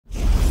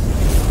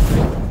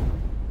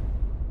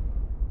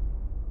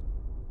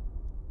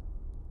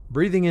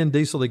Breathing in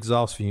diesel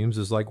exhaust fumes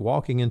is like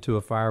walking into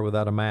a fire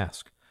without a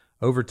mask.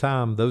 Over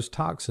time, those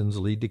toxins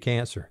lead to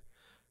cancer.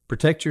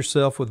 Protect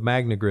yourself with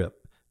MagneGrip,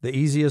 the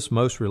easiest,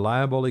 most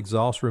reliable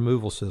exhaust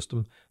removal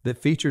system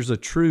that features a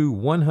true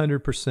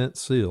 100%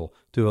 seal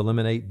to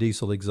eliminate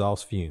diesel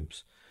exhaust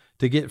fumes.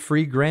 To get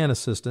free grant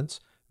assistance,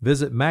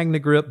 visit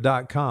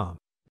MagneGrip.com.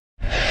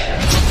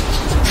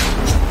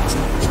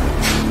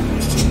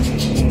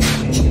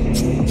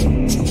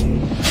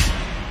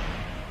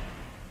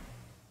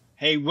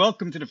 Hey,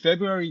 welcome to the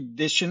February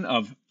edition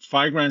of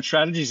Fireground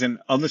Strategies and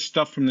Other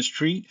Stuff from the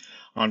Street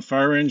on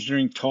Fire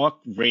Engineering Talk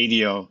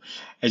Radio.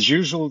 As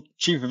usual,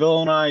 Chief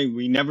Avillo and I,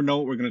 we never know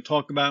what we're going to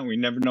talk about, and we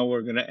never know where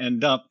we're going to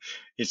end up.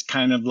 It's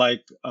kind of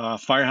like a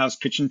firehouse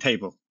kitchen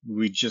table.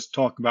 We just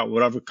talk about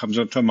whatever comes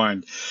up to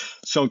mind.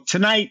 So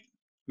tonight,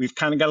 we've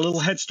kind of got a little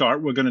head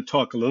start. We're going to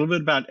talk a little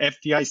bit about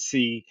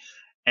FDIC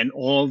and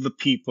all the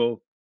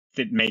people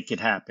that make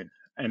it happen.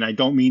 And I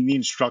don't mean the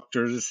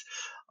instructors.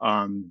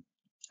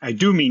 I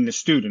do mean the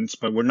students,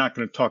 but we're not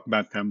going to talk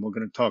about them. We're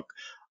going to talk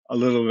a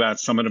little about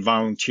some of the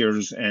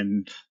volunteers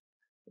and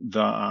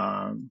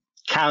the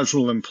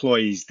casual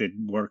employees that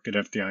work at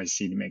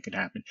FDIC to make it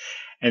happen.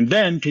 And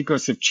then,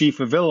 because of Chief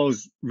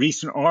Avillo's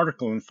recent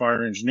article in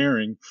Fire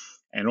Engineering,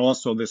 and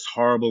also this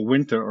horrible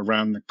winter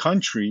around the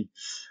country,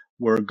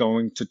 we're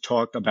going to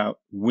talk about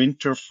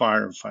winter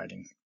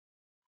firefighting.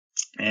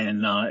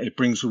 And it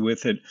brings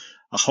with it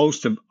a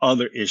host of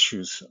other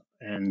issues.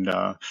 And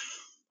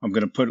I'm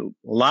going to put a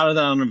lot of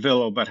that on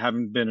Avillo, but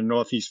having been a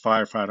Northeast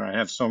firefighter, I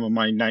have some of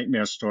my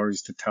nightmare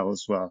stories to tell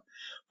as well.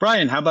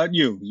 Brian, how about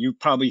you? You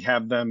probably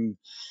have them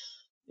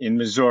in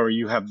Missouri.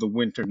 You have the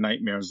winter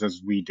nightmares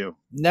as we do.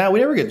 No,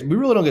 we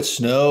really don't get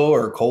snow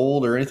or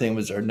cold or anything in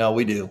Missouri. No,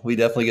 we do. We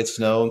definitely get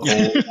snow and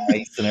cold and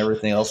ice and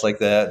everything else like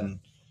that. And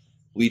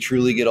we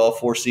truly get all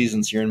four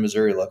seasons here in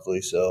Missouri,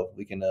 luckily. So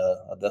we can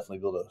I'll definitely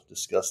be able to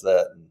discuss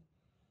that. And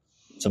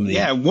some of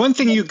the one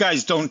thing you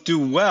guys don't do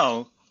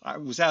well, I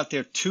was out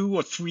there 2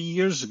 or 3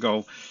 years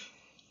ago,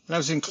 and I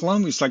was in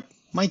Columbia. It's like,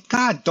 my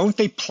God, don't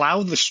they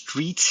plow the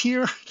streets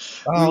here?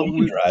 Oh,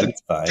 we can drive.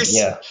 It's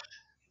fine.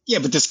 Yeah,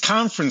 but this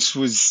conference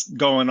was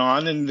going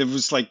on, and there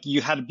was like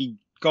you had to be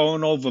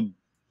going over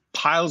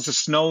piles of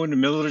snow in the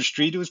middle of the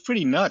street. It was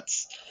pretty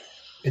nuts.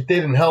 It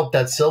didn't help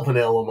that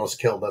Silvernail almost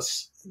killed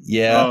us.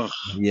 Yeah.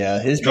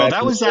 No,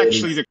 that was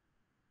actually the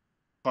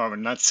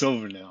department, not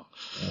Silvernail.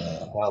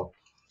 Wow.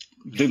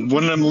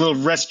 One of them little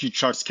rescue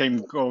trucks came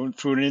going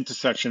through an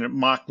intersection at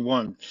Mach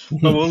 1,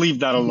 but we'll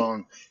leave that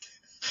alone.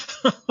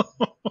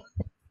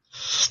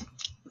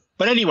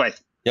 But anyway,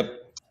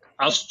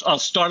 I'll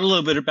start a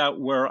little bit about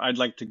where I'd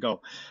like to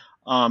go.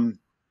 All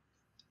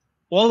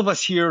of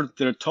us here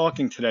that are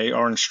talking today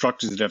are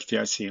instructors at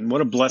FDIC, and what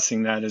a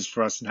blessing that is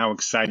for us and how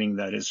exciting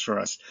that is for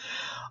us.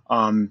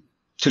 To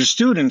the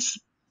students,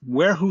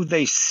 we're who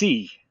they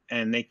see,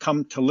 and they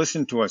come to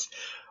listen to us.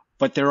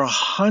 But there are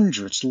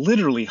hundreds,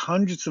 literally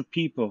hundreds of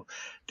people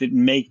that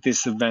make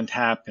this event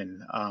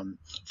happen.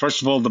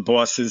 First of all, the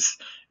bosses,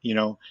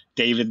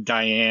 David,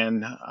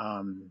 Diane,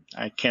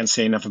 I can't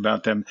say enough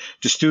about them.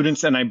 The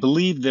students, and I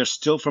believe they're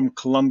still from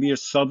Columbia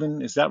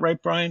Southern. Is that right,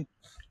 Brian?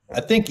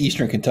 I think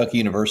Eastern Kentucky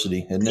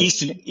University, isn't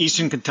it?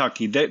 Eastern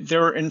Kentucky.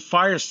 They're in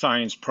fire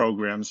science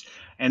programs,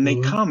 and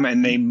they come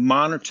and they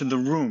monitor the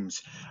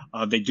rooms.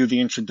 They do the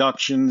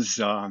introductions.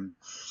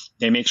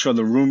 They make sure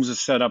the rooms are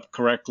set up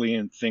correctly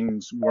and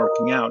things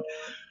working out.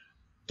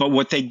 But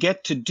what they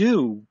get to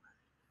do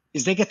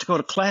is they get to go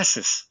to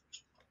classes.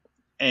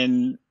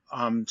 And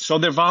so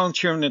they're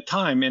volunteering their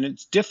time, and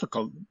it's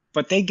difficult.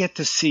 But they get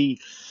to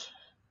see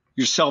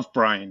yourself,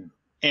 Brian,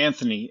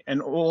 Anthony,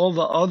 and all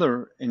the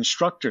other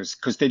instructors,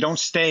 because they don't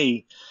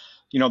stay,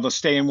 they'll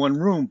stay in one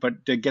room,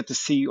 but they get to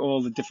see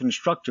all the different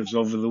instructors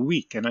over the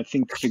week. And I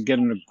think they're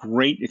getting a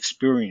great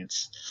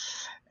experience.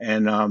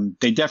 And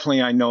they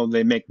definitely, I know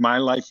they make my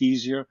life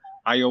easier.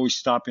 I always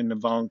stop in the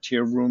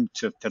volunteer room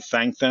to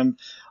thank them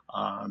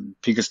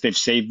because they've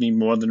saved me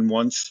more than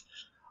once.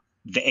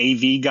 The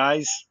AV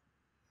guys,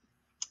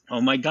 oh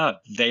my God,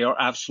 they are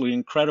absolutely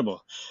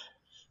incredible.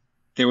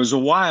 There was a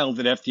while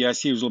that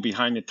FDIC was a little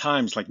behind the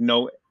times, like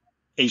no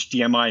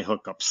HDMI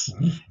hookups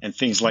and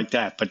things like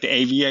that. But the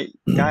AV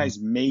guys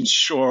made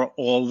sure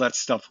all that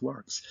stuff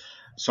works.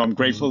 So I'm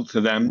grateful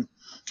to them.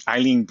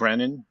 Eileen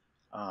Brennan,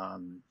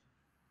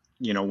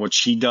 what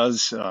she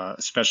does,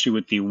 especially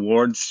with the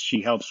awards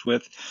she helps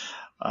with.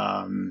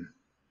 All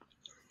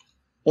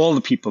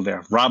the people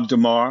there. Rob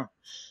DeMar,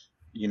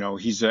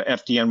 he's a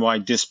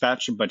FDNY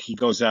dispatcher, but he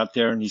goes out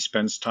there and he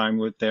spends time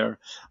with there.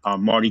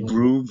 Marty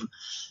Groove,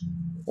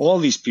 all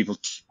these people.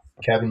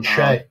 Kevin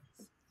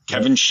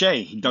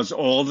Shea. He does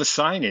all the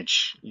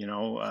signage,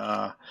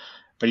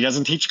 but he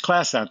doesn't teach a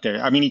class out there.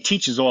 I mean, he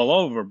teaches all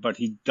over, but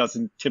he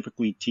doesn't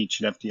typically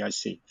teach at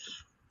FDIC.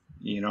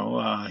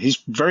 He's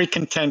very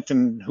content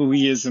in who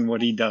he is and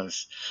what he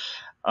does.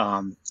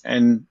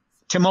 And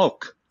Tim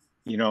Oak,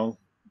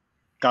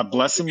 God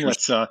bless him.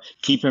 Let's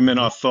keep him in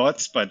our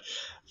thoughts. But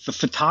the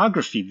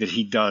photography that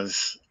he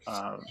does,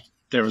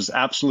 there is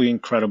absolutely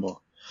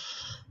incredible.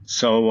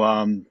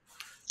 So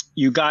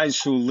you guys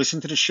who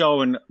listen to the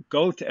show and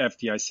go to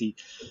FDIC,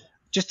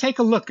 just take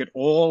a look at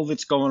all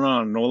that's going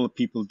on and all the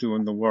people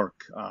doing the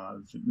work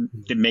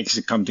that makes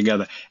it come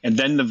together. And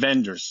then the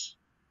vendors.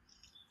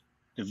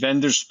 The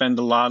vendors spend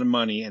a lot of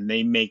money and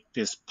they make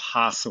this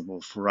possible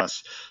for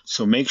us.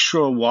 So make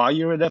sure while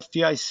you're at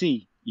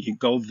FDIC, you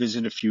go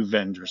visit a few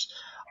vendors.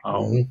 I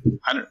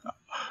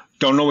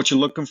don't know what you're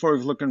looking for. If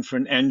you're looking for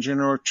an engine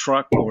or a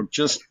truck or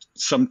just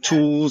some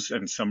tools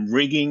and some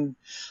rigging,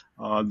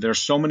 there's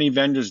so many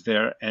vendors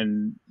there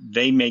and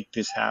they make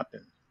this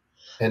happen.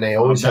 And they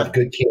always have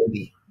good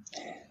candy.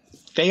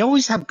 They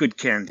always have good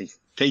candy.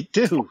 They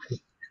do.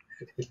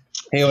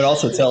 Hey, I would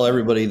also tell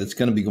everybody that's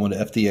going to be going to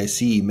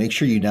FDIC, make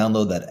sure you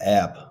download that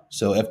app.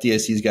 So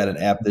FDIC's got an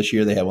app this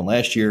year. They had one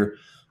last year,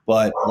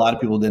 but a lot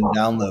of people didn't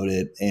download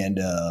it, and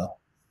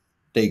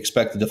they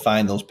expected to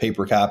find those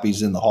paper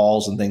copies in the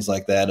halls and things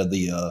like that of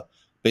the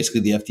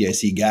basically the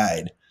FDIC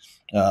guide.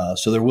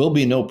 So there will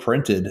be no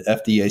printed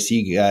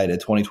FDIC guide at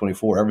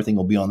 2024. Everything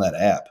will be on that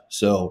app.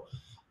 So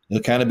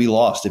it'll kind of be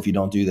lost if you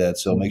don't do that.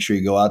 So make sure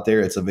you go out there.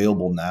 It's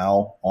available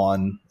now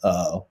on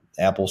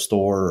Apple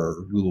Store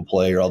or Google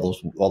Play or all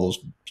those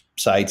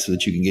sites so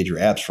that you can get your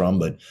apps from.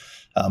 But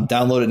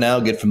download it now,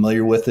 get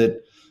familiar with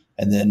it,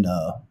 and then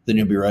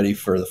you'll be ready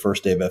for the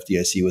first day of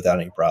FDIC without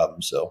any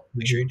problems. So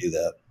make sure you do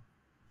that.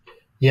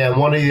 Yeah,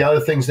 and one of the other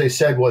things they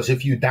said was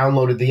if you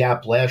downloaded the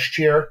app last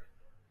year,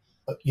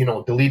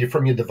 delete it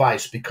from your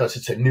device because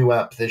it's a new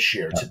app this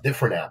year. It's a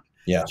different app.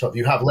 Yeah. So if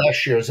you have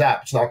last year's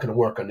app, it's not going to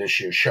work on this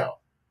year's show.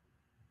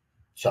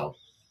 So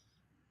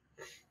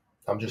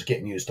I'm just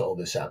getting used to all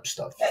this app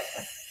stuff.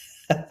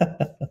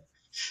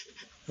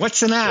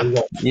 What's an app?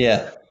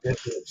 Yeah.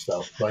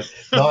 Stuff. But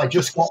no, I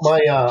just got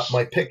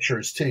my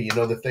pictures too.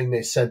 The thing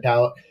they sent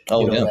out.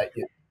 That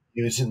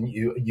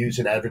you use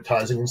in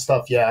advertising and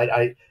stuff. Yeah,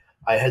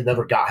 I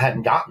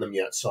hadn't gotten them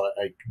yet, so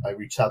I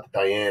reached out to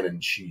Diane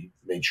and she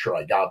made sure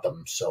I got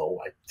them. So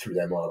I threw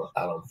them out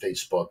on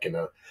Facebook and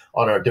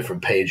on our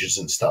different pages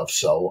and stuff.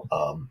 So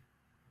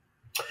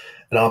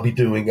and I'll be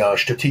doing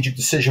strategic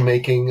decision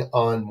making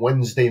on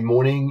Wednesday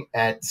morning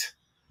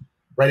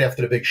right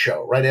after the big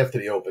show, right after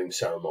the opening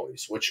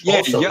ceremonies. Which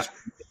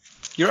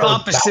you're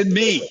opposite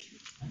me.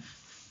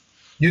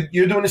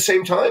 You're doing the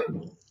same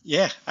time?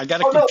 Yeah, I got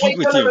to compete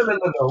with you.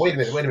 No. Wait a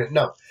minute.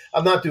 No,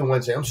 I'm not doing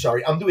Wednesday. I'm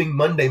sorry. I'm doing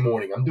Monday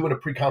morning. I'm doing a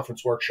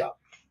pre-conference workship.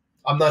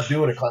 I'm not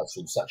doing a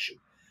classroom session.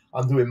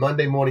 I'm doing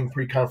Monday morning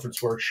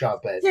pre-conference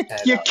workshop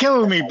You're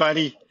killing me,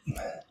 buddy.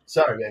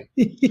 Sorry, man.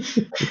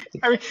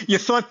 I mean, you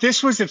thought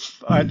this was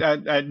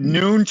at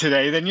noon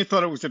today. Then you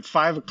thought it was at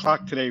 5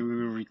 o'clock today we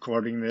were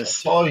recording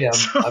this. Oh, yeah.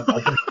 I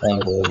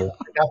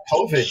got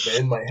COVID,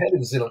 man. My head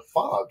is in a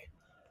fog.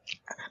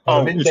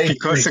 It's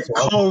because of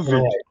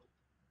COVID.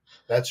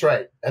 That's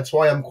right. That's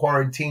why I'm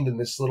quarantined in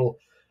this little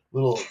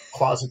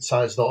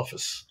closet-sized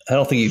office. I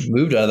don't think you've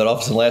moved out of that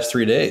office in the last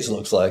 3 days, it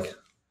looks like.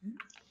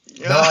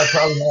 No, I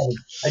probably haven't.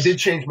 I did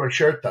change my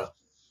shirt, though.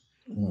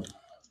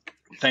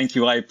 Thank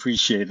you. I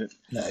appreciate it.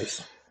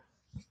 Nice.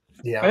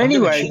 Yeah. But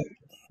anyway.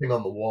 Thing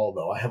on the wall,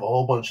 though. I have a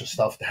whole bunch of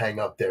stuff to hang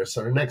up there.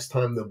 So the next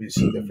time there'll be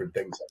some different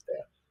things up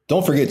there.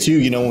 Don't forget, too,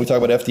 when we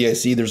talk about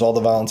FDIC, there's all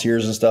the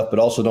volunteers and stuff, but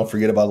also don't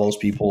forget about those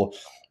people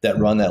that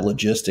run that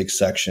logistics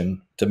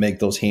section to make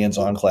those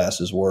hands-on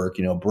classes work.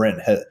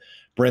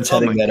 Brent's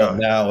heading that up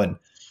now, and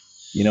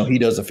he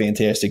does a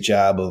fantastic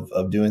job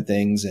of doing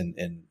things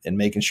and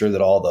making sure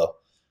that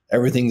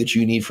everything that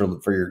you need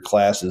for your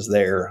class is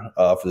there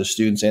for the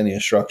students and the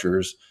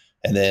instructors,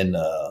 and then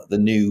the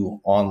new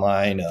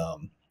online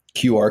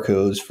QR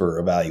codes for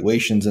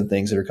evaluations and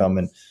things that are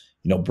coming.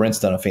 Brent's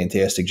done a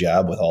fantastic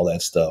job with all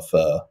that stuff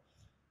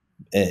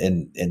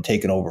and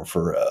taking over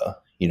for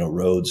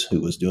Rhodes,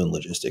 who was doing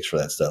logistics for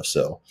that stuff.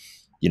 So,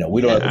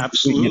 we don't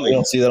we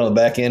don't see that on the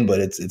back end, but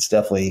it's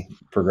definitely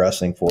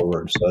progressing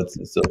forward. So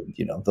it's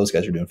those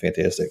guys are doing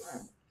fantastic.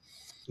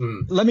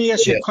 Let me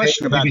ask you a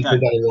question about that.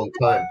 Did that a long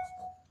time.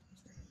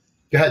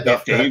 Go ahead,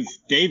 Duff.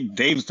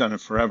 Dave's done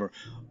it forever.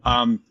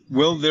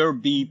 Will there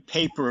be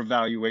paper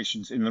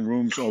evaluations in the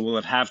rooms, or will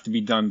it have to be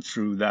done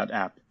through that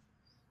app?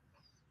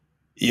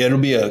 Yeah, it'll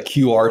be a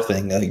QR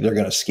thing. I think they're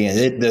going to scan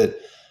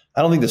it.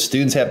 I don't think the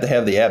students have to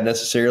have the app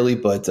necessarily,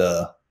 but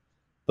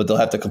they'll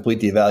have to complete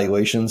the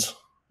evaluations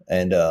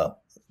and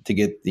to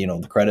get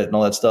the credit and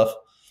all that stuff.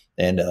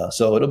 And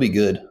so it'll be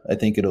good. I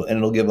think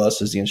it'll give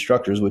us as the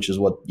instructors, which is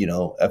what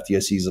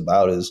FDIC is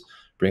about, is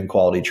bring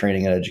quality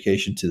training and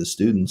education to the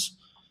students.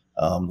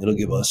 It'll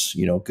give us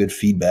good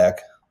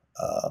feedback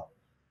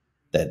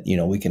that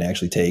we can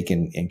actually take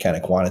and kind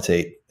of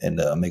quantitate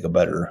and make a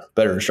better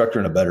instructor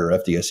and a better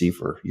FDIC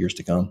for years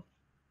to come.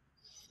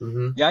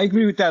 Mm-hmm. Yeah, I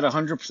agree with that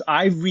 100%.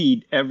 I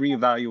read every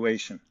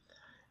evaluation,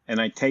 and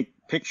I take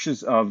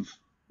pictures of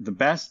the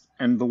best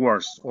and the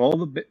worst.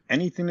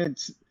 Anything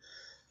that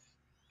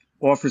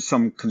offers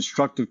some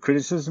constructive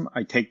criticism,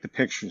 I take the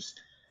pictures,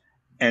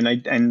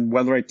 and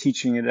whether I'm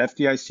teaching at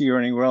FDIC or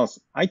anywhere else,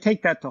 I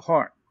take that to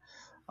heart.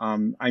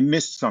 I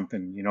missed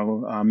something,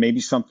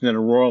 maybe something that a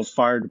rural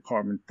fire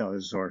department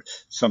does, or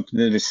something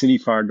that a city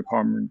fire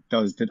department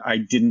does that I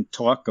didn't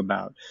talk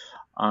about.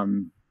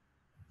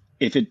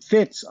 if it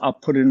fits, I'll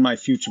put it in my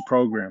future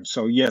program.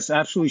 So yes,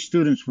 absolutely,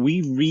 students,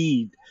 we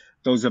read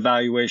those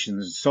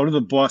evaluations. So do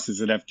the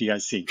bosses at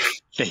FDIC.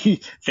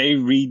 They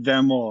read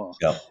them all.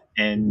 Yeah.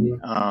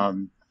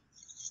 And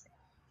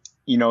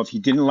you know, if you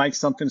didn't like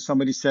something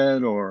somebody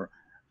said, or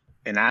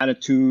an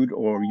attitude,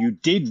 or you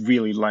did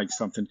really like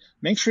something,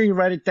 make sure you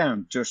write it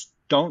down. Just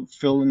don't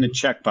fill in the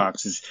check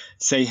boxes.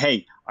 Say,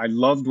 hey, I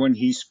loved when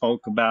he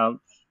spoke about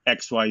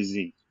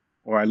XYZ,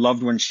 or I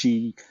loved when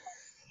she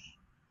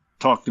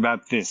talked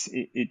about this.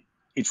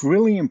 It's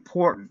really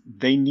important.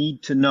 They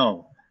need to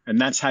know. And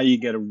that's how you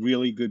get a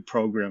really good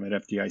program at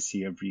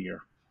FDIC every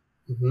year.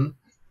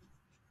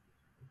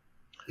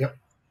 Yep.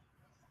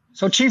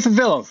 So, Chief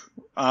Avillo,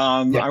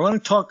 Yeah. I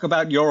want to talk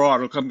about your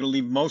article. I'm going to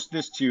leave most of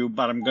this to you,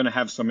 but I'm going to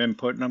have some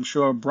input, and I'm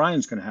sure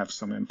Brian's going to have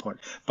some input.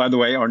 By the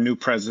way, our new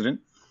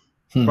president.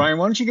 Brian,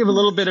 why don't you give a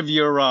little bit of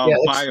your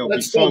bio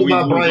let's before talk we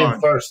about move Brian on?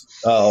 first.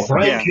 Oh,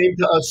 Brian came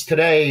to us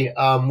today.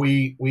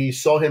 We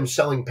saw him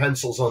selling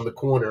pencils on the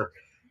corner,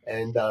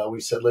 and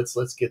we said,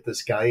 let's get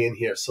this guy in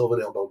here.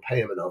 Silverdale don't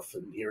pay him enough,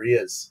 and here he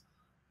is.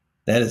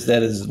 That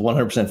is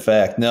 100%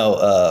 fact. No,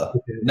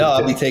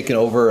 I'll be taking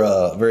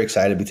over. Very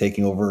excited to be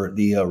taking over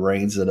the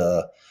reins at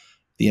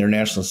the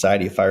International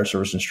Society of Fire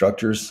Service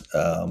Instructors.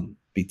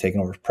 Be taking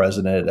over as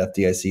president at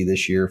FDIC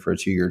this year for a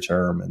 2-year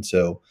term, and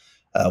so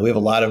we have a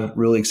lot of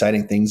really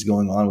exciting things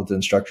going on with the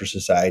Instructor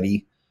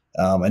Society.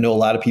 I know a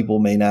lot of people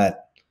may not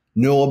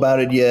know about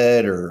it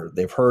yet, or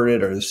they've heard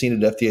it, or they've seen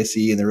it at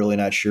FDIC, and they're really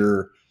not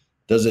sure.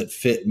 Does it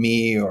fit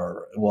me?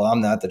 Or, well,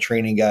 I'm not the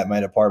training guy at my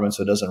department,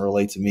 so it doesn't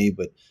relate to me.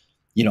 But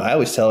you know, I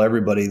always tell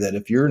everybody that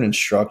if you're an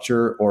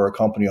instructor or a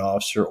company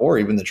officer, or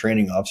even the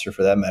training officer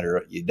for that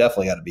matter, you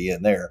definitely got to be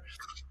in there.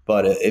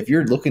 But if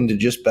you're looking to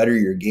just better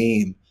your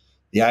game,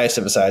 the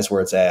ISFSI is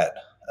where it's at.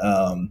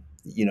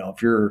 You know,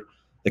 if you're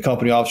the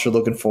company officer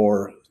looking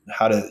for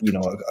how to, you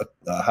know,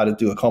 how to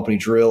do a company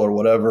drill or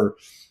whatever,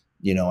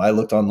 you know, I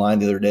looked online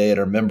the other day at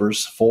our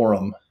members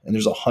forum, and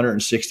there's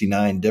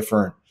 169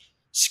 different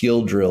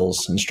skill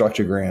drills,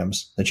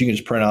 instructograms that you can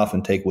just print off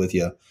and take with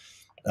you.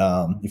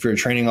 If you're a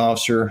training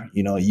officer,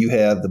 you know, you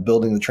have the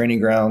building the training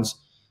grounds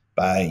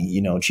by,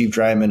 you know, Chief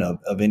Dryman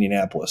of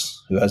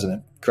Indianapolis, who has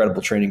an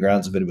incredible training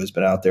grounds. If anybody's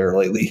been out there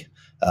lately,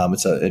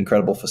 it's an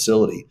incredible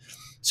facility.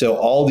 So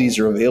all these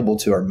are available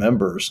to our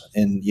members,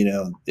 and, you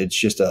know, it's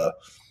just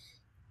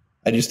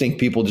I just think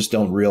people just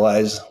don't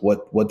realize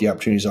what the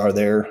opportunities are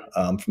there,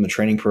 from the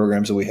training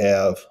programs that we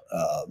have,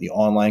 the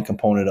online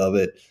component of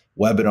it,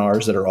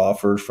 webinars that are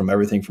offered from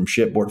everything from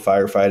shipboard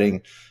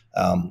firefighting,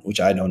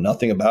 which I know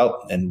nothing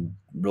about and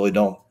really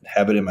don't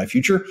have it in my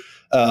future,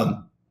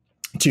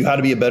 to how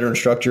to be a better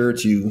instructor,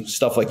 to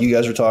stuff like you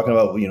guys are talking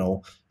about, you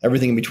know,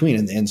 everything in between.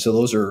 And so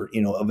those are,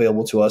 you know,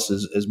 available to us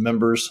as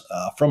members,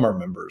 from our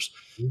members.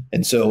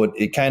 And so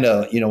it kind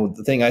of, you know,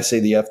 the thing I say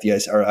the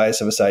FDIC or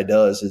ISFSI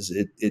does is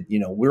it, you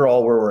know, we're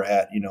all where we're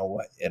at, you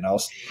know, and I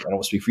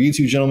don't speak for you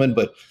two gentlemen,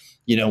 but,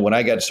 you know, when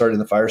I got started in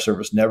the fire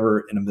service, never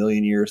in a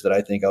million years that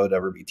I think I would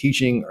ever be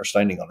teaching or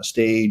standing on a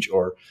stage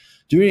or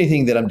doing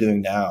anything that I'm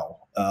doing now.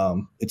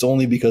 It's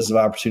only because of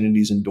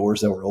opportunities and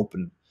doors that were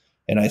open.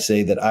 And I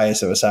say that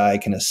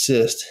ISFSI can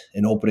assist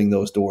in opening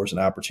those doors and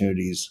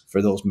opportunities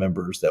for those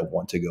members that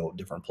want to go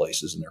different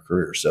places in their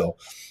career. So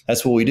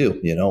that's what we do,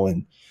 you know.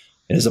 And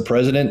as a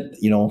president,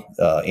 you know,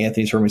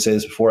 Anthony's heard me say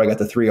this before. I got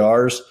the 3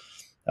 R's.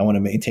 I want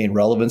to maintain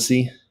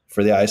relevancy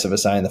for the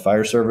ISFSI and the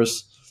fire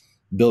service,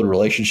 build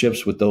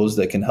relationships with those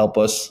that can help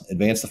us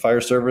advance the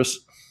fire service,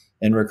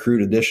 and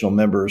recruit additional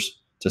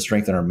members to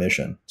strengthen our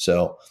mission.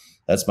 So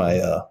that's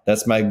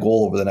my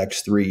goal over the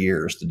next 3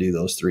 years, to do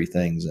those 3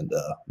 things and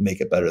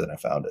make it better than I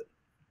found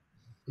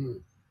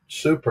it.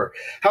 Super.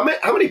 How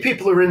many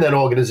people are in that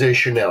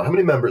organization now? How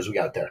many members we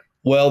got there?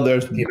 Well,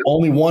 there's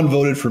only one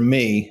voted for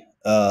me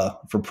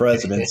for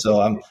president. So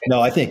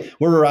I think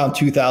we're around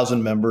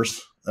 2,000 members,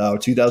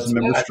 2,000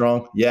 members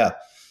strong. Yeah.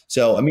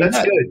 So, I mean,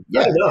 that's good.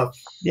 Yeah. Good enough.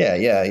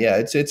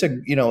 Yeah. It's a,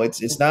 you know,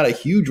 it's not a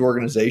huge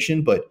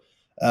organization, but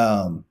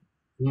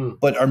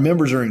our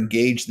members are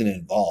engaged and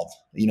involved.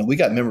 You know, we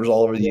got members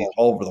all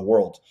over the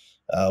world.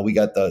 We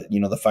got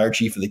the fire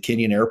chief of the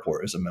Kenyan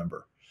airport as a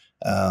member.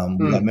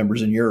 We got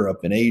members in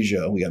Europe and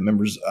Asia. We got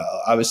members,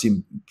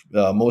 obviously,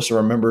 most of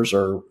our members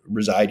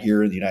reside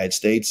here in the United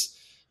States,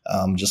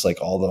 just like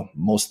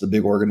most of the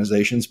big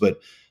organizations.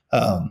 But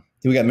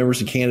we got members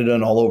in Canada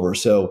and all over.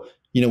 So,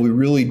 you know, we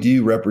really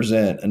do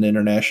represent an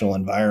international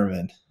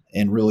environment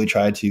and really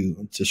try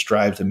to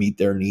strive to meet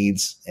their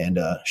needs and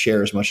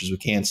share as much as we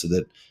can, so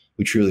that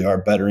we truly are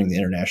bettering the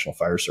international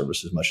fire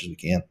service as much as we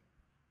can.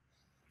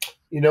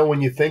 You know,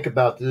 when you think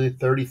about the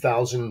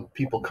 30,000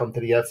 people come to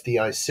the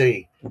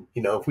FDIC,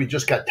 you know, if we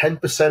just got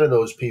 10% of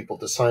those people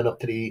to sign up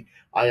to the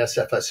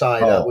ISFSI,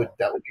 that would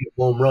be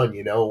a home run.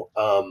 You know,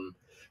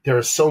 there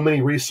are so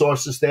many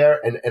resources there,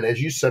 and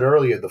as you said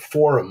earlier, the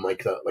forum,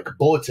 like a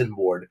bulletin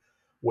board,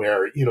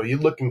 where, you know, you're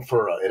looking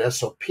for an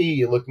SOP,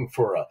 you're looking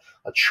for a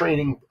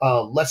training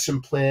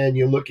lesson plan,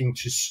 you're looking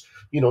to,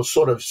 you know,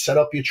 sort of set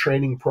up your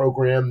training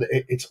program.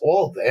 It's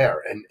all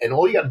there, and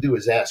all you got to do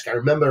is ask. I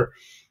remember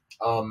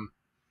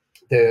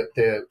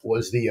there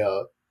was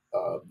the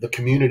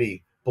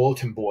community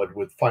bulletin board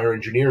with fire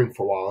engineering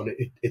for a while,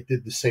 and it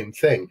did the same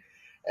thing.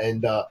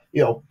 And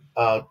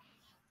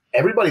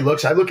everybody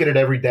I look at it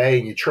every day,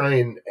 and you try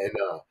and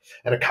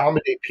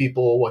accommodate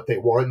people what they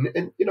want.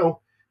 And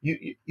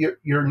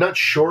you're not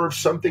sure of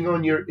something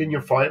in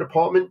your fire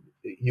department,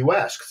 you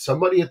ask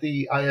somebody at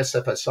the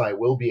ISFSI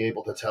will be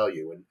able to tell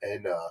you.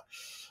 And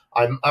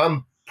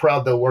I'm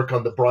proud to work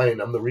on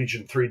I'm the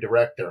Region 3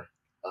 director.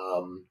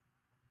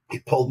 He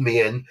pulled me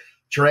in,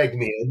 dragged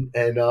me in,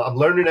 and I'm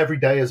learning every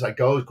day as I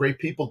go. Great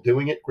people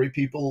doing it, great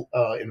people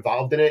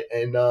involved in it,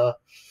 and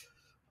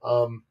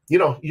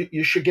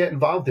you should get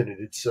involved in it.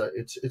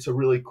 It's a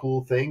really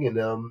cool thing, and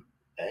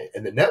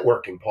the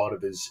networking part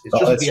of it is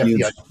just the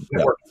FBI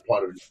networking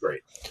part of it is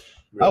great.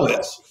 Really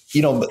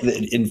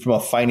and from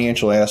a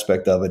financial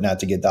aspect of it, not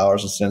to get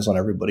dollars and cents on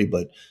everybody,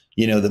 but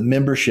the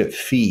membership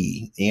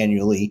fee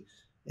annually,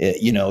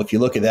 if you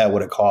look at that,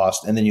 what it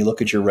costs, and then you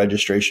look at your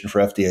registration for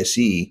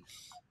FDIC,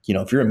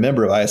 if you're a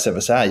member of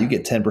ISFSI, you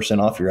get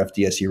 10% off your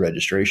FDIC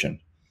registration.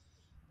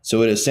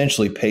 So it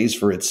essentially pays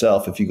for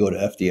itself if you go to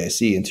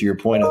FDIC. And to your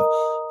point of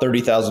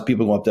 30,000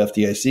 people going up to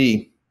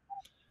FDIC,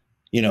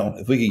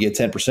 if we could get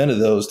 10% of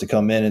those to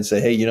come in and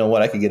say, hey, you know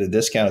what, I could get a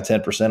discount of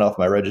 10% off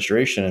my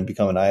registration and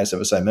become an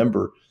ISFSI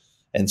member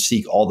and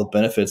seek all the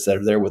benefits that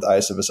are there with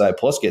ISFSI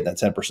plus getting that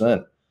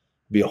 10%,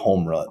 be a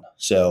home run.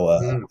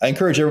 So I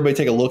encourage everybody to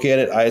take a look at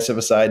it,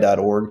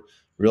 isfsi.org.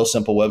 Real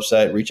simple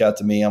website. Reach out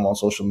to me. I'm on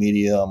social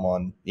media. I'm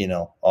on,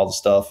 all the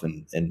stuff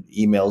and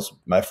emails,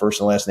 my first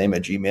and last name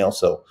at Gmail.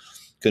 So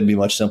couldn't be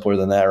much simpler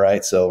than that,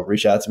 right? So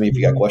reach out to me if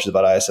you got questions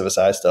about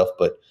ISFSI stuff.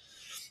 But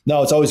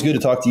no, it's always good to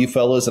talk to you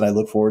fellas, and I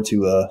look forward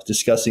to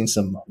discussing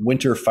some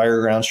winter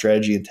fireground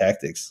strategy and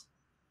tactics.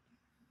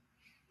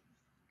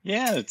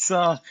 Yeah,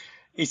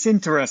 it's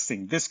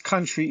interesting. This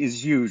country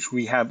is huge.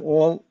 We have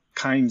all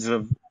kinds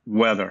of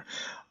weather.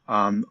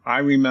 I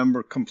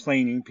remember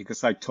complaining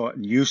because I taught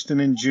in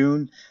Houston in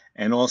June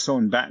and also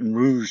in Baton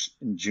Rouge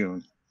in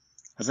June.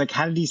 I was like,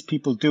 how do these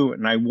people do it?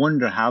 And I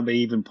wonder how they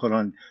even put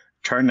on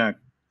turnout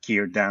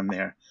gear down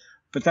there.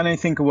 But then I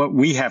think of what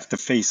we have to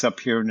face up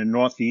here in the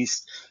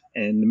Northeast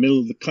and the middle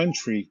of the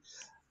country,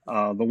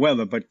 the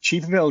weather. But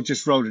Chief Avillo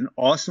just wrote an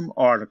awesome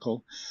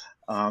article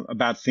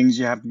about things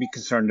you have to be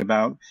concerned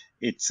about.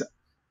 It's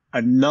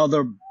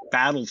another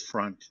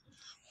battlefront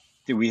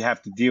that we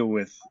have to deal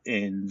with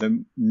in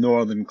the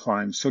northern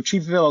climes. So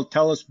Chief Avillo,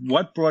 tell us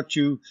what brought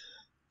you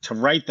to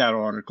write that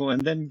article,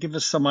 and then give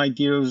us some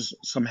ideas,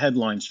 some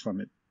headlines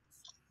from it.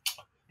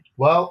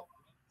 Well,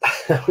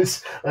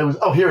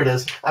 oh, here it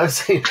is. I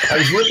was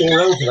looking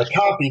around for the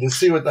copy to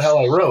see what the hell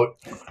I wrote.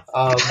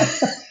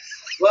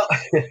 Well,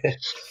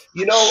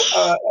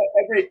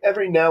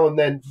 every now and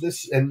then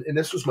this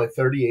was my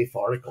 38th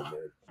article,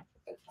 man.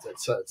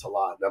 It's a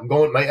lot. And I'm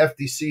going my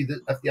FDIC.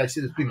 This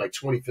will be my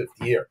 25th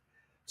year.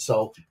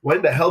 So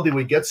when the hell did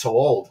we get so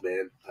old,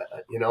 man?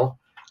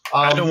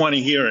 I don't want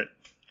to hear it.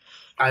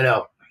 I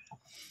know.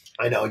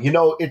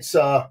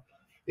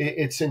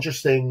 It's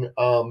interesting.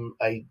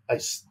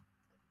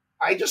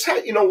 I just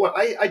had,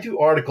 I do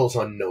articles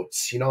on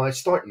notes. I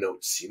start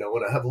notes, and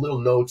I have little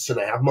notes and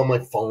I have them on my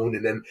phone,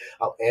 and then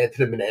I'll add to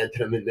them and add to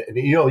them. And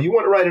you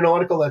want to write an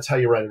article, that's how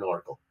you write an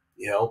article.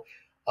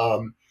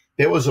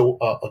 There was a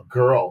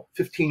girl,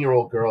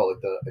 15-year-old girl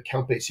at the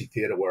Count Basie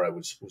Theater where I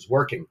was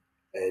working,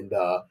 and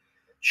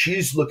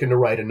she's looking to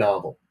write a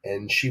novel,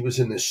 and she was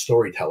in this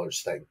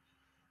storytellers thing.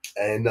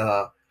 And,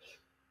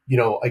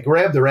 I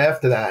grabbed her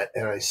after that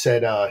and I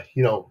said,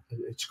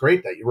 it's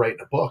great that you're writing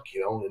a book,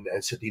 and I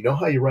said, do you know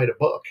how you write a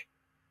book?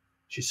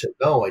 She said,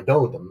 no, I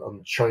don't.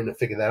 I'm trying to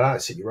figure that out. I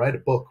said, you write a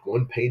book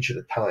one page at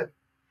a time.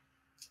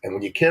 And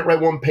when you can't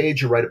write one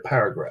page, you write a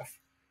paragraph.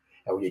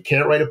 And when you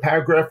can't write a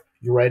paragraph,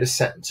 you write a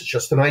sentence. It's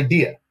just an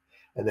idea.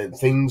 And then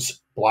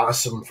things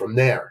blossom from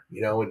there,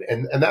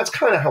 and that's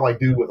kind of how I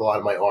do with a lot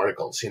of my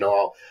articles.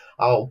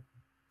 I'll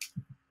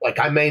like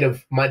I might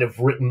have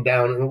written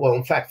down, well,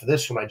 in fact, for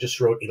this one, I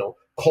just wrote,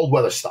 cold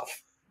weather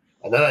stuff.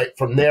 And then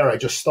from there, I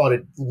just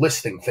started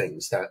listing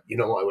things that,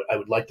 I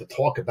would like to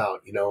talk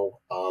about,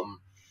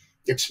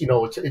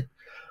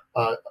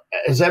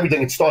 as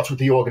everything, it starts with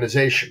the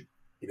organization,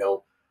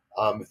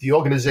 if the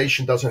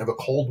organization doesn't have a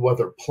cold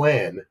weather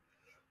plan,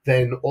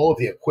 then all of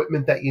the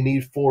equipment that you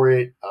need for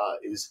it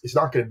is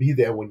not going to be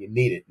there when you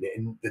need it.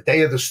 And the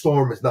day of the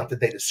storm is not the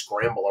day to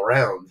scramble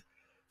around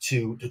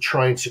to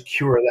try and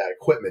secure that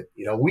equipment.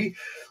 We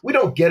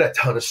don't get a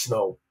ton of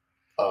snow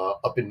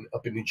up in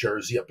New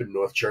Jersey, up in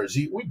North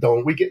Jersey. We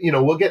don't. We get,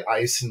 we'll get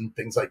ice and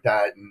things like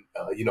that, and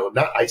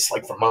not ice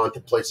like Vermont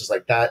and places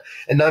like that,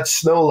 and not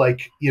snow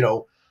like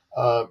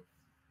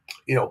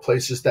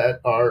places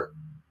that are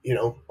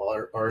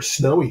are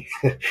snowy,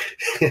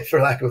 for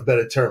lack of a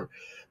better term.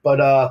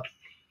 But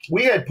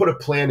we had put a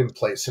plan in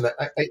place, and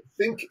I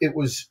think it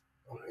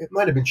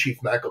might have been Chief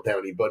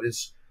McEldowney, but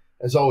as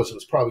always, it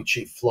was probably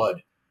Chief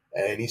Flood.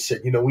 And he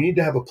said, we need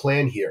to have a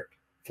plan here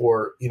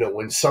for,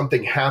 when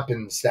something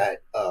happens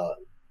that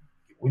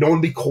we don't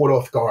want to be caught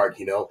off guard,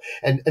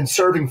 and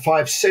serving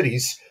 5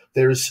 cities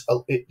there's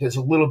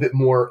a little bit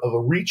more of a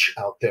reach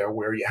out there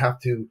where you have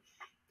to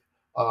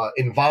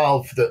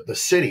involve the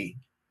city,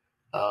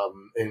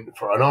 and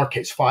in our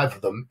case, 5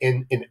 of them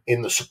in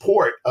the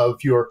support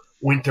of your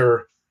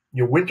winter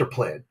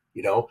plan.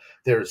 You know,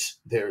 there's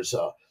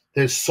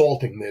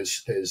salting,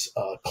 there's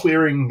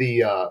clearing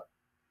the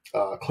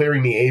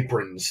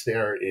aprons.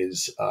 There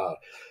is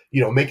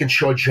making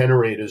sure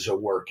generators are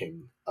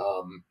working.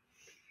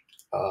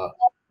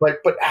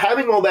 But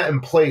having all that in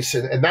place,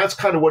 and that's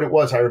kind of what it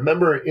was. I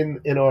remember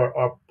in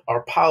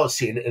our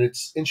policy, and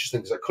it's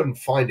interesting because I couldn't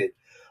find it.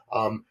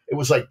 It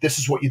was like, this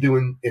is what you do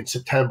in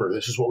September.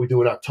 This is what we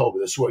do in October.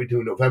 This is what we do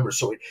in November.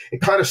 So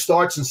it kind of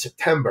starts in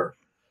September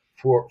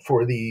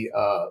for the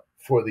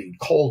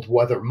cold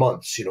weather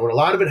months, and a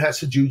lot of it has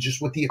to do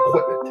just with the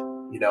equipment,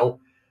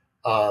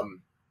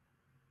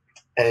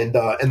 and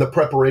the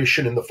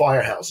preparation in the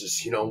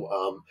firehouses,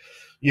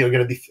 you're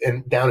going to be,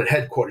 and down at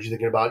headquarters, you're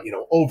thinking about,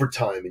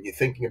 overtime, and you're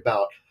thinking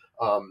about,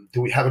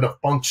 do we have enough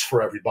bunks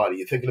for everybody?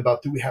 You're thinking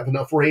about, do we have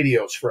enough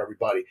radios for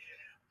everybody?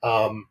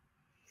 And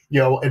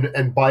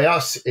by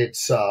us,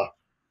 it's, and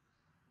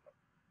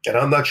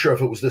I'm not sure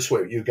if it was this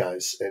way with you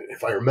guys, and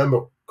if I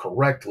remember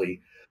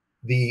correctly,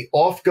 the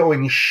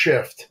off-going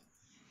shift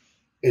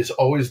is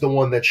always the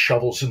one that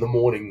shovels in the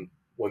morning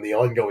when the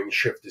ongoing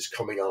shift is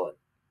coming on,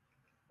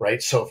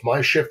 right? So if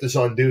my shift is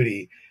on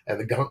duty and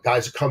the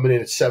guys are coming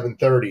in at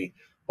 7:30,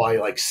 by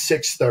like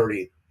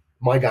 6:30,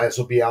 my guys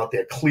will be out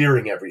there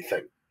clearing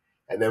everything.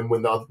 And then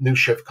when the new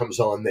shift comes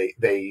on,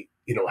 they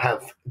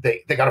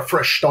got a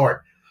fresh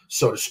start,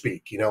 so to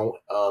speak, and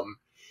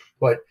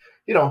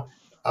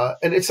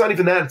it's not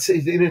even that,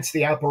 it's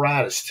the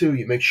apparatus too.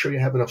 You make sure you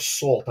have enough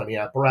salt on the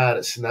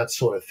apparatus and that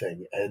sort of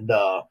thing. And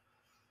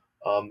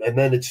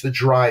then it's the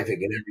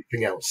driving and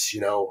everything else,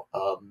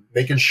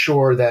 making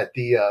sure that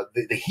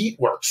the heat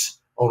works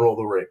on all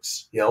the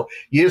rigs.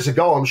 Years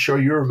ago, I'm sure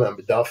you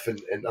remember, Duff,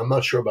 and I'm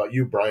not sure about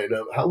you, Brian.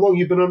 How long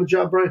you been on the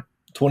job, Brian?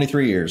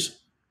 23 years.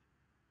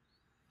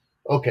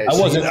 Okay. I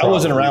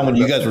wasn't around when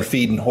you guys were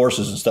feeding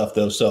horses and stuff,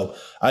 though. So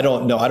I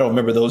don't know. I don't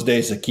remember those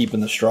days of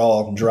keeping the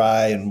straw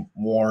dry and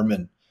warm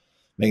and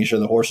making sure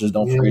the horses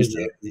don't freeze.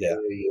 Yeah.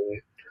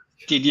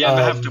 Did you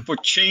ever have to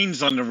put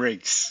chains on the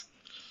rigs?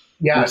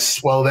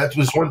 Yes. Well, that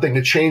was one thing.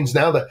 The chains,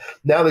 now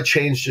the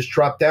chains just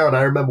drop down.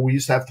 I remember we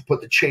used to have to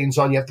put the chains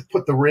on. You have to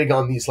put the rig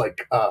on these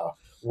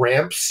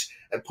ramps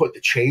and put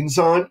the chains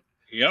on.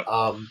 Yep.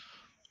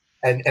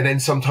 And then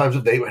sometimes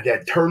if they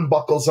had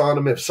turnbuckles on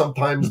them, if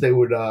sometimes they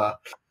would,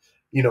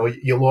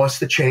 you lost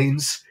the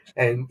chains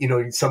and,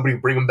 somebody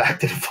would bring them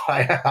back to the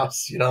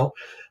firehouse,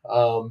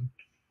 Well,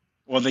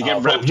 they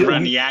get wrapped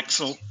around the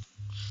axle.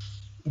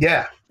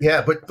 Yeah.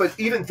 Yeah. But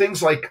even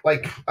things like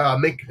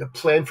make a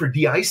plan for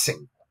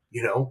de-icing.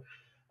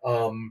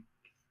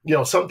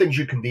 Some things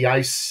you can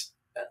de-ice,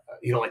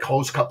 like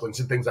hose couplings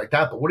and things like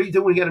that. But what do you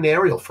do when you get an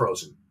aerial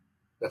frozen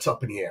that's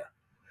up in the air?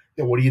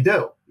 Then what do? You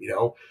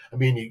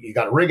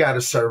got a rig out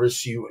of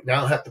service. You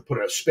now have to put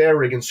a spare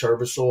rig in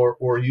service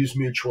or use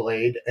mutual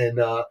aid, and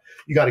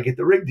you got to get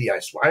the rig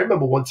de-iced. I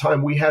remember one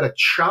time we had to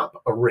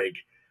chop a rig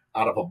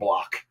out of a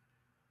block.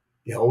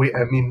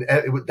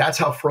 That's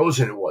how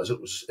frozen it was. It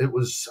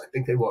was. I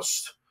think they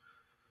lost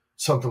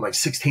something like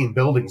 16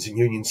 buildings in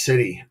Union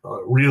City on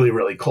a really,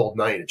 really cold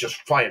night.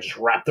 Fire just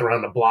wrapped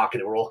around the block,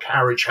 and there were all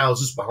carriage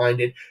houses behind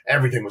it.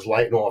 Everything was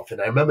lighting off. And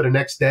I remember the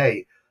next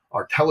day,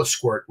 our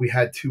telesquirt, we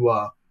had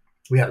to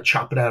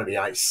chop it out of the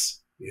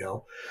ice,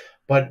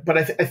 But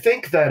I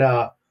think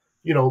that,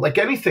 like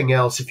anything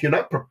else, if you're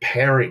not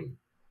preparing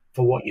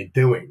for what you're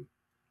doing,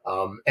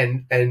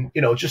 and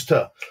just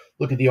to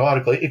look at the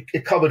article,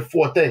 it covered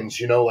 4 things,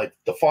 like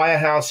the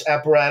firehouse,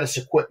 apparatus,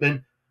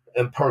 equipment,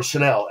 and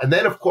personnel. And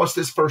then, of course,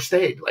 there's first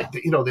aid.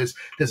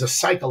 There's a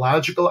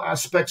psychological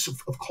aspects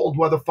of cold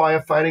weather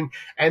firefighting,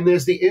 and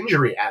there's the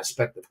injury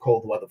aspect of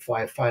cold weather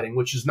firefighting,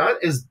 which is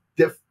not as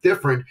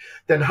different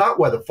than hot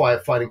weather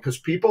firefighting, because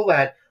people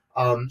that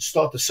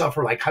start to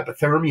suffer like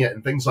hypothermia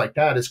and things like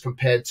that as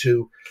compared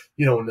to,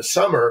 in the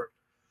summer,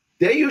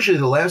 they're usually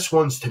the last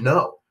ones to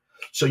know.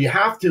 So you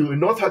have to, in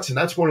North Hudson,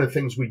 that's one of the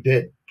things we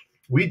did.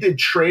 We did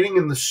training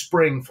in the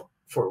spring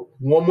for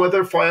warm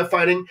weather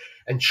firefighting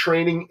and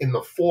training in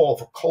the fall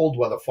for cold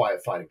weather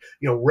firefighting,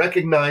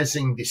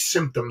 recognizing the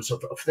symptoms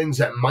of things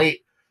that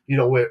might,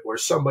 where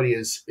somebody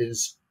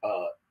is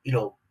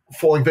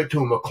falling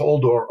victim of a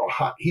cold or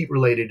hot heat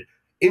related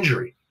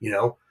injury,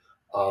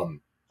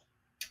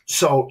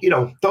 So,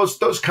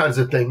 those kinds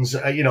of things,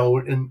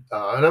 and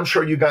I'm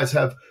sure you guys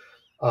have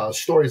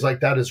stories like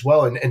that as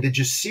well. And did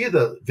you see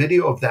the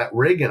video of that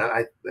rig? And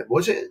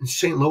was it in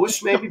St.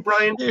 Louis, maybe,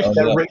 Brian?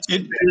 That rig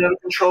out of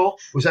control.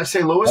 Was that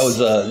St. Louis?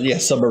 That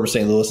was, suburb of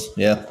St. Louis.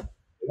 Yeah.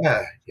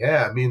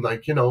 Yeah. I mean,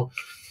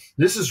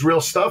 this is real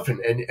stuff.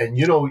 And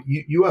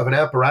you have an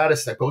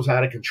apparatus that goes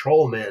out of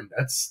control, man.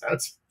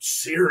 That's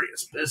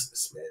serious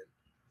business, man.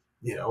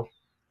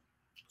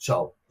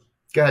 So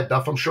go ahead,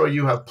 Duff. I'm sure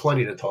you have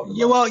plenty to talk about.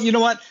 Yeah, well, you know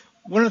what?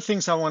 One of the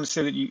things I want to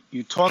say that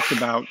you talked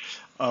about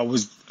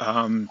was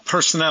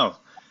personnel.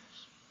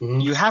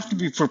 You have to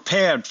be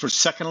prepared for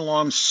second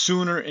alarms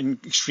sooner in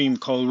extreme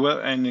cold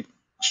weather and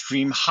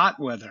extreme hot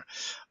weather.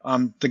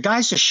 The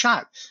guys are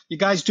shot. You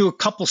guys do a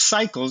couple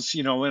cycles,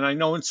 and I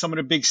know in some of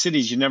the big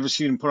cities you never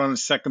see them put on a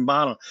second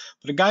bottle.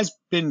 But a guy's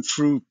been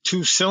through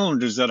 2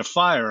 cylinders at a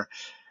fire.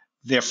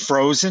 They're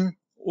frozen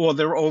or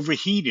they're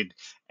overheated.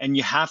 And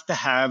you have to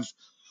have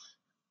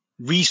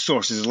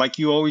resources. Like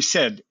you always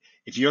said,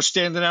 if you're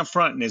standing out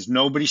front and there's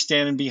nobody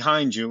standing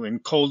behind you, in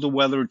colder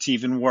weather, it's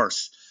even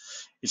worse.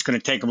 It's going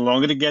to take them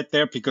longer to get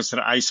there because of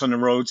the ice on the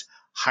roads.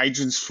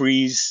 Hydrants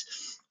freeze.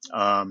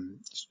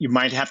 You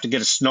might have to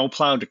get a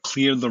snowplow to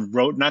clear the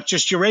road, not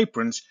just your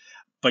aprons,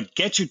 but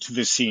get you to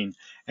the scene.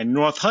 And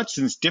North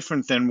Hudson's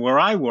different than where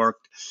I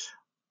worked.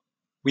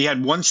 We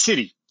had one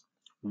city,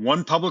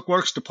 one public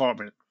works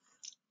department.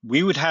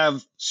 We would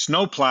have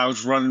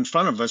snowplows run in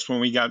front of us when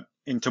we got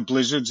into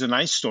blizzards and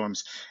ice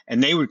storms,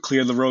 and they would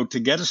clear the road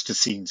to get us to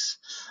scenes.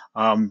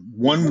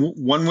 One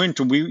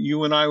winter,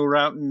 you and I were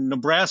out in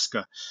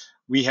Nebraska.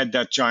 We had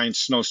that giant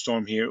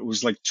snowstorm here. It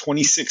was like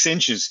 26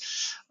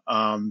 inches.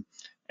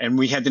 And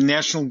we had the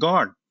National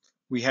Guard.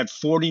 We had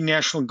 40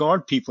 National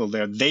Guard people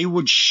there. They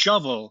would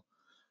shovel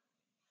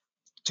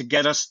to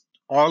get us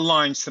our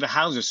lines to the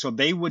houses. So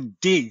they would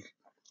dig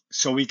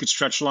so we could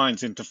stretch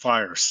lines into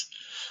fires.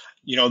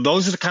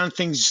 Those are the kind of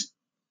things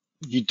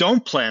you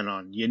don't plan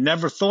on. You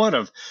never thought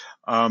of.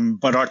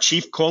 But our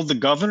chief called the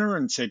governor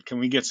and said, can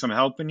we get some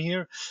help in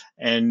here?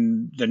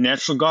 And the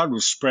National Guard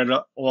was spread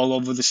all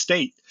over the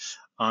state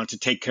to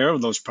take care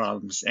of those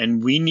problems.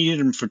 And we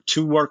needed them for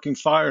 2 working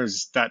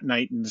fires that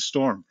night in the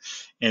storm.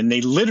 And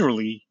they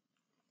literally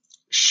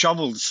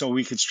shoveled so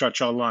we could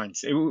stretch our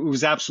lines. It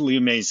was absolutely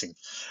amazing.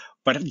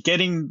 But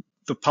getting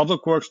the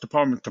public works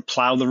department to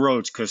plow the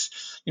roads, because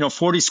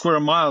 40 square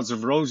miles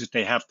of roads that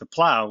they have to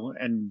plow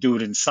and do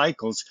it in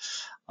cycles.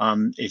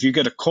 If you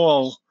get a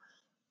call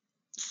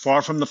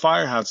far from the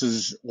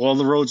firehouses, all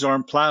the roads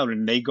aren't plowed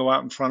and they go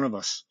out in front of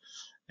us.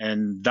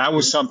 And that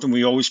was something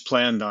we always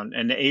planned on.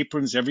 And the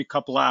aprons every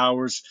couple of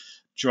hours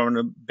during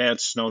a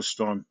bad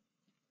snowstorm.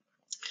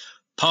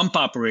 Pump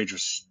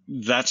operators,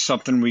 that's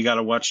something we got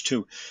to watch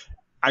too.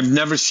 I've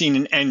never seen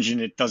an engine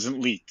that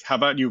doesn't leak. How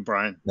about you,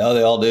 Brian? No,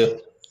 they all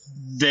do.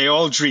 They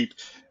all dreep.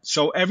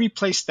 So every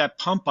place that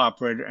pump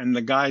operator and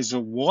the guys are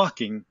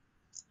walking,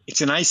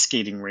 it's an ice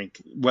skating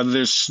rink. Whether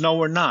there's snow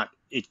or not,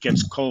 it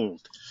gets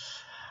cold.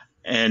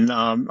 And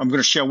I'm going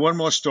to share one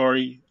more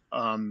story.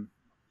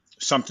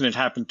 Something that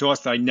happened to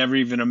us that I never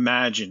even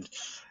imagined.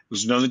 It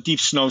was another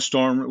deep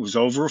snowstorm. It was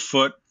over a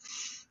foot,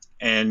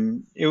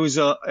 and it was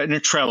in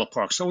a trailer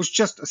park. So it was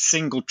just a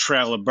single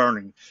trailer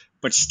burning.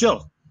 But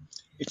still,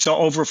 it's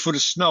over a foot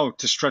of snow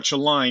to stretch a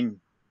line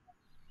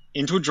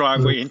into a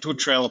driveway, into a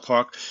trailer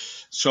park.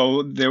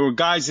 So there were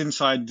guys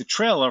inside the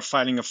trailer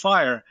fighting a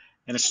fire,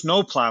 and a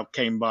snowplow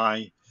came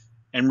by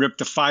and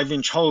ripped a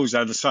 5-inch hose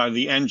out of the side of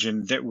the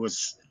engine that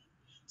was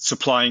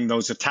supplying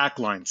those attack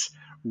lines,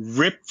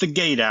 ripped the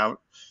gate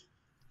out,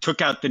 took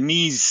out the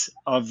knees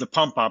of the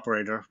pump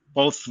operator,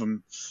 both of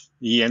them.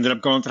 He ended up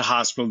going to the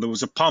hospital. There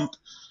was a pump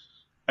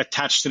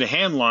attached to the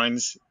hand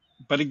lines.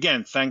 But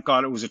again, thank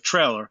God it was a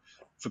trailer.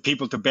 For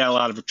people to bail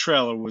out of a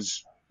trailer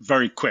was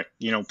very quick,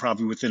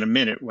 probably within a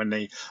minute. When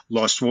they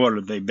lost water,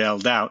 they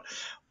bailed out.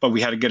 But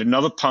we had to get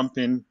another pump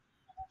in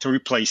to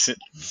replace it.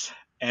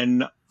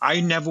 And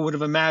I never would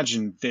have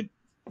imagined that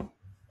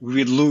we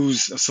would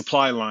lose a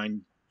supply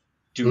line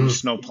due to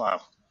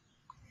snowplow.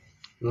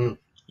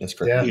 That's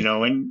great.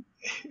 Yeah. And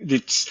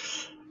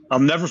I'll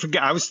never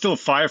forget. I was still a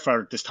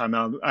firefighter at this time.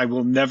 I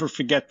will never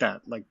forget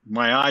that. Like,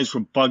 my eyes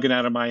were bugging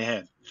out of my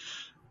head.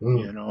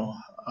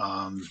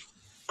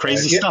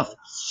 Crazy stuff.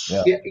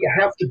 Yeah. You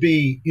have to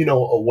be,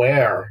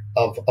 aware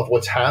of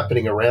what's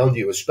happening around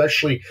you,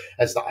 especially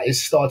as the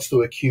ice starts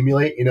to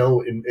accumulate.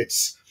 And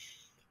it's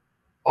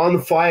on the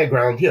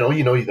Fireground. The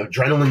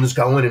adrenaline's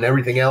going and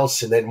everything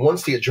else, and then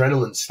once the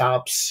adrenaline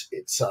stops,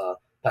 it's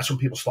that's when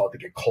people start to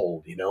get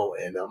cold.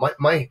 And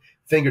my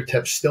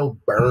fingertips still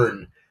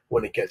burn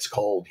when it gets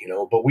cold,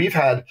 but we've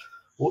had,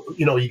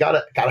 you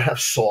gotta have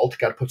salt,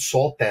 gotta put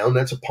salt down.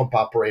 That's a pump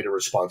operator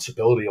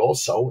responsibility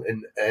also.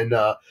 And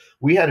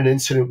we had an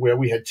incident where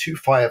we had 2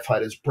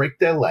 firefighters break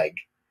their leg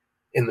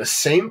in the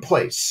same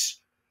place.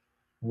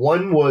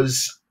 One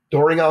was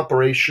during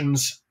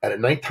operations at a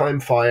nighttime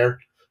fire,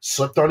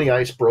 slipped on the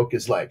ice, broke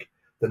his leg.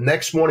 The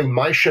next morning,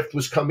 my shift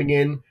was coming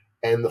in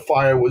and the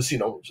fire was,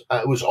 it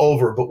was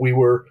over, but we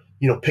were,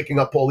 picking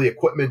up all the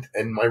equipment,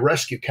 and my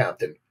rescue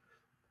captain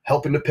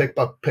helping to pick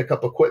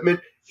up equipment.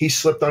 He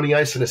slipped on the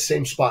ice in the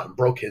same spot and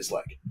broke his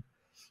leg.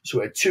 So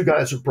we had 2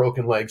 guys with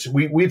broken legs.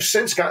 We've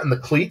since gotten the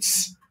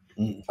cleats,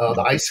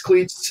 the ice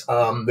cleats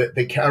that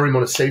they carry them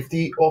on a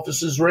safety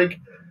officer's rig.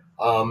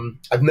 I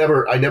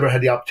never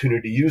had the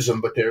opportunity to use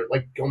them, but they're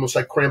almost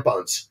like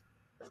crampons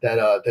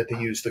that they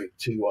use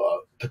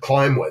to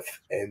climb with.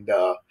 And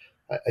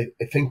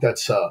I think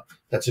that's a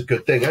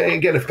good thing. And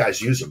again, if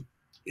guys use them,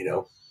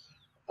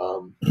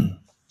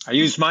 I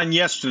used mine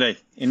yesterday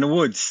in the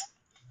woods.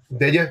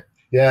 Did you?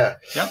 Yeah.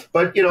 Yeah.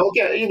 But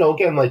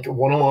again, like a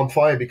 1 alarm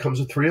fire becomes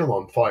a 3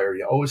 alarm fire.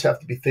 You always have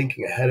to be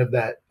thinking ahead of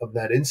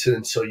that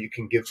incident so you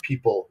can give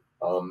people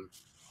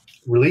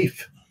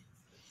relief.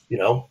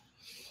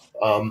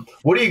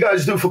 What do you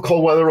guys do for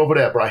cold weather over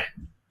there, Brian?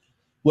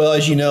 Well,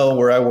 as you know,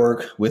 where I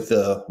work with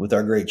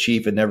our great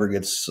chief, it never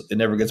gets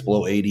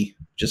below 80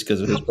 just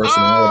because of his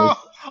personality.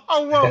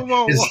 Whoa, whoa,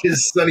 whoa.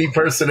 His sunny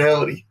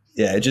personality.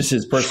 Yeah, just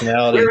his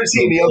personality. Where is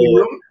he? In the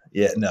other room?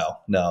 Yeah,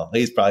 no.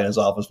 He's probably in his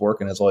office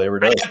working. That's all he ever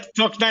does. I have to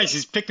talk nice.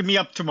 He's picking me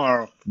up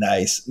tomorrow.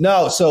 Nice.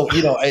 No, so,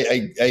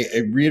 I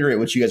reiterate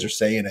what you guys are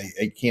saying.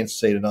 I can't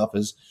say it enough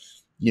is,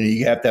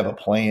 you have to have a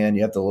plan.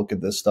 You have to look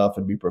at this stuff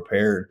and be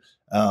prepared.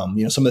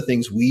 Some of the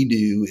things we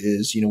do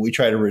is, we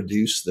try to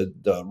reduce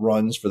the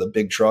runs for the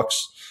big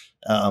trucks.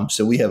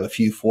 So we have a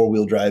few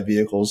 4-wheel drive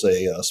vehicles,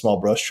 a small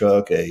brush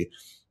truck, a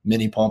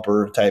mini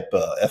pumper type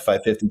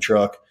F550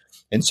 truck.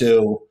 And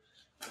so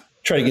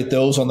try to get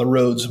those on the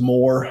roads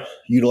more,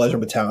 utilize our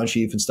battalion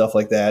chief and stuff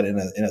like that in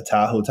a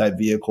Tahoe type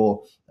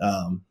vehicle,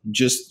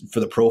 just for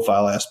the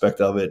profile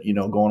aspect of it,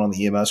 going on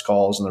the EMS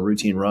calls and the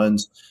routine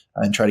runs,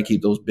 and try to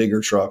keep those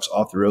bigger trucks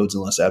off the roads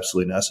unless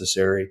absolutely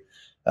necessary.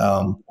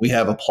 We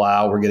have a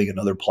plow. We're getting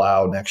another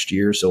plow next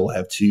year. So we'll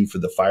have 2 for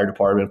the fire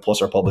department,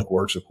 plus our public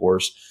works, of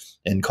course,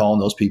 and calling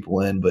those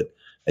people in. But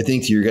I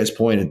think to your guys'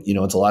 point,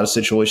 it's a lot of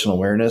situational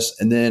awareness.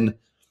 And then,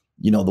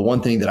 the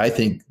one thing that I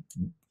think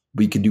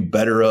we could do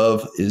better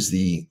of is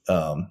the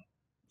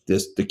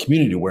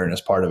community awareness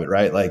part of it,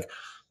 right? Like,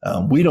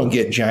 we don't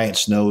get giant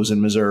snows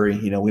in Missouri.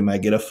 We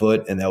might get a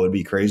foot and that would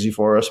be crazy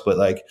for us. But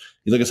like,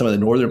 you look at some of the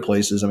northern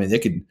places, I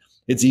mean,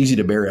 it's easy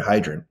to bury a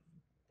hydrant.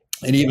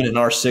 And even in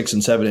our 6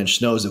 and 7 inch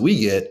snows that we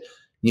get,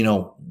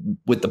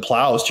 with the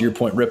plows, to your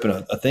point, ripping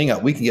a thing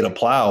out, we can get a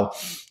plow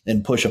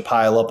and push a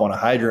pile up on a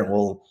hydrant.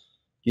 Well,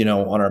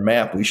 on our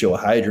map, we show a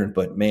hydrant,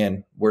 but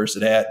man, where's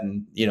it at?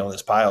 And,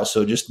 this pile.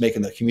 So just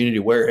making the community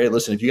aware, hey,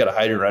 listen, if you got a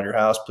hydrant around your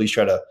house, please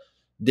try to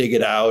dig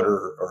it out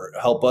or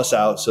help us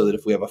out so that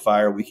if we have a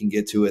fire, we can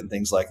get to it and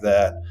things like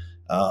that.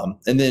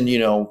 And then,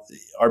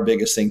 our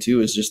biggest thing too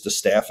is just the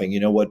staffing.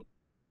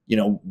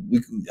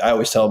 I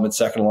always tell them it's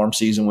second alarm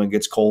season when it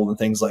gets cold and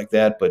things like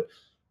that. But,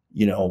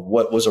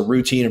 what was a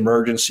routine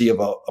emergency of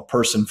a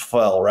person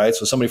fell, right?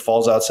 So somebody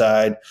falls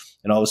outside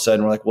and all of a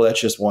sudden we're like, well, that's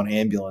just one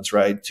ambulance,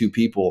 right? 2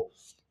 people.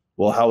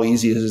 Well, how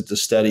easy is it to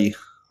steady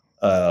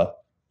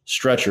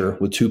stretcher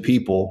with 2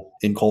 people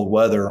in cold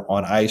weather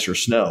on ice or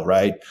snow,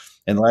 right?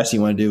 And the last thing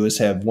you want to do is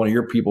have one of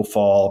your people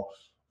fall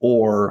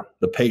or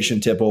the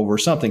patient tip over,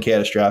 something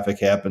catastrophic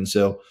happen.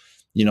 So,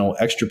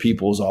 extra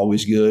people is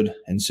always good.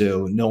 And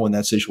so knowing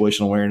that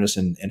situational awareness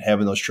and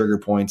having those trigger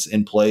points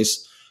in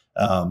place,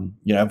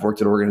 I've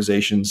worked at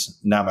organizations,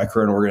 not my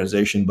current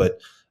organization,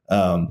 but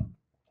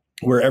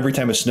where every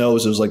time it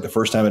snows, it was like the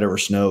first time it ever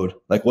snowed.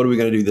 Like, what are we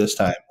going to do this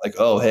time? Like,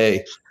 oh,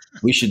 hey,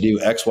 we should do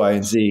X, Y,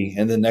 and Z.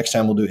 And then next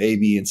time we'll do A,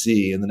 B, and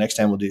C. And the next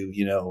time we'll do,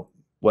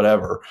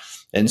 whatever.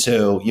 And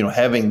so,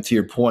 having, to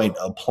your point,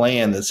 a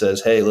plan that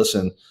says, hey,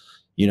 listen,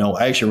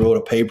 I actually wrote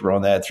a paper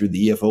on that through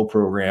the EFO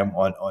program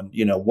on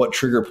what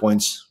trigger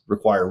points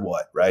require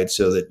what, right?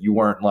 So that you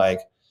weren't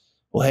like,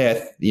 well,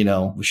 hey,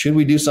 should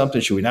we do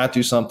something? Should we not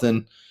do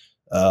something?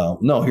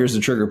 No, here's the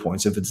trigger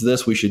points. If it's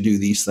this, we should do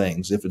these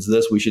things. If it's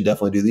this, we should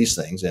definitely do these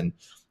things. And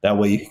that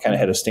way you kind of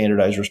had a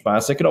standardized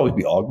response. That could always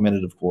be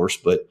augmented, of course,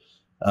 but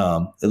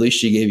at least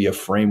she gave you a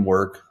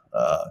framework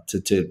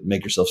to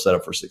make yourself set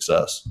up for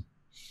success.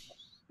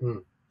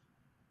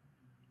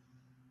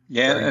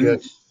 Yeah.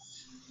 And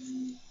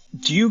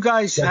do you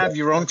guys have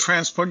your own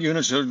transport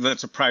units, or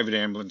that's a private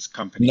ambulance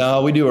company?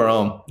 No, we do our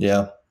own.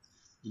 Yeah.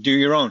 You do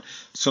your own.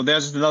 So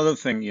there's another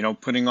thing,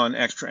 putting on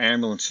extra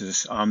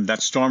ambulances.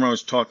 That storm I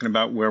was talking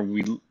about where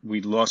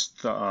we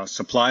lost the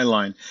supply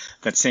line,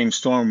 that same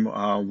storm,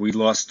 we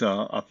lost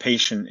a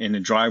patient in a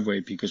driveway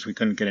because we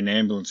couldn't get an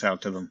ambulance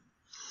out to them.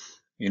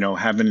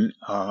 Having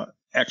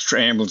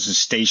extra ambulances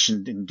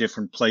stationed in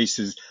different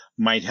places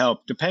might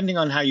help, depending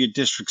on how your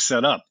district's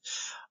set up.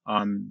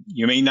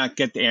 You may not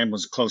get the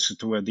ambulance closer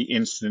to where the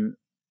incident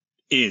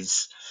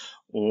is,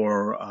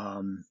 or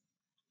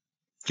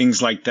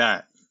things like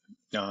that.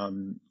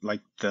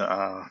 Like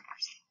the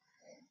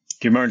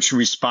emergency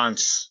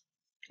response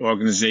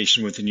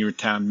organization within your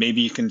town.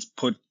 Maybe you can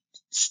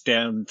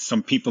stand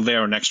some people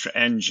there, an extra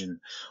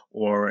engine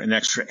or an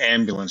extra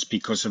ambulance,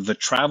 because of the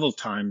travel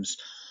times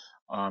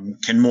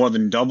can more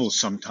than double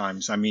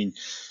sometimes. I mean,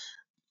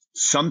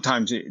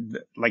 sometimes,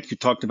 like you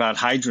talked about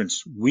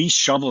hydrants, we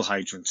shovel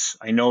hydrants.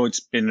 I know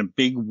it's been a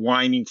big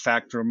whining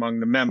factor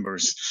among the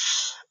members,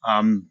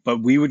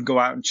 but we would go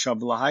out and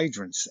shovel the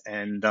hydrants,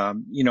 and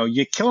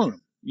you're killing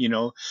them.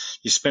 You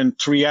spend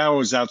 3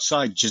 hours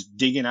outside just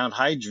digging out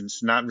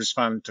hydrants, not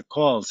responding to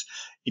calls.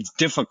 It's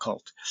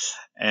difficult,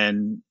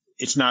 and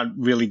it's not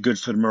really good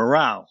for the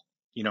morale.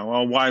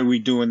 Oh, why are we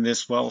doing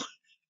this? Well,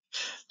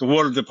 the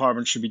water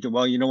department should be doing.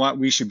 Well, you know what?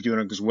 We should be doing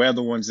it because we're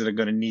the ones that are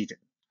going to need it.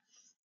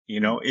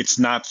 It's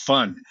not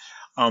fun.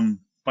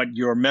 But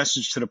your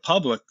message to the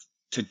public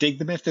to dig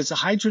them, if there's a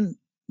hydrant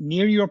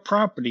near your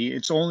property,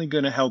 it's only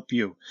going to help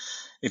you.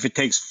 If it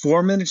takes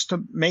 4 minutes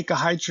to make a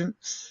hydrant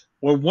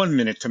or 1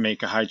 minute to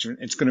make a hydrant,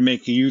 it's going to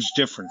make a huge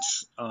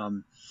difference.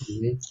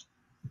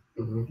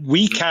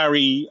 We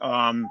carry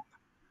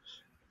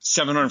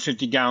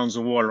 750 gallons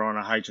of water on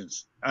our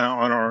hydrants,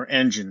 on our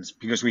engines,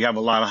 because we have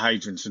a lot of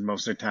hydrants in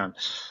most of the town.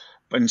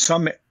 But in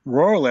some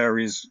rural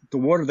areas, the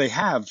water they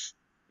have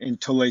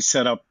until they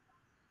set up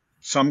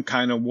some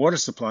kind of water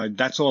supply,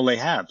 that's all they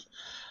have.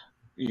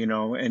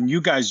 And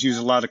you guys use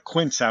a lot of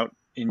quints out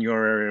in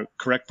your area,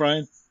 correct,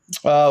 Brian?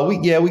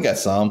 We got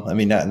some. I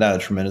mean, not a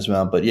tremendous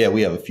amount, but yeah,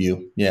 we have a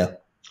few. Yeah.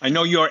 I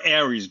know your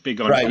area is big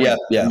on right. quint.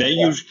 Yeah.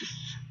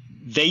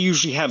 They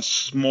usually have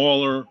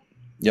smaller.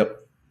 Yep.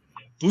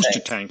 Booster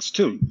tanks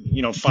too.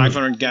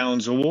 500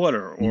 gallons of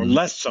water or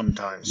less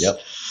sometimes. Yep.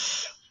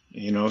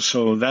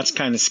 So that's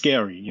kind of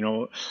scary.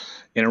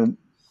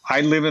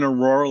 I live in a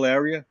rural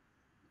area.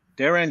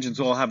 Their engines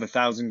all have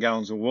 1,000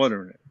 gallons of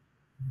water in it.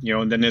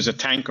 And then there's a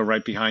tanker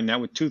right behind that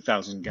with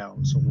 2,000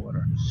 gallons of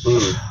water.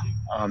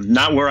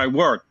 Not where I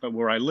work, but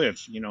where I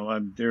live.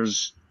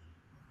 There's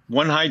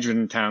one hydrant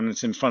in town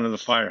that's in front of the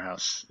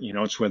firehouse.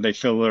 It's where they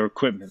fill their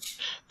equipment,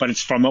 but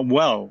it's from a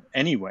well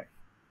anyway.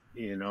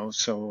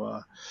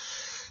 So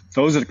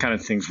those are the kind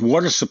of things.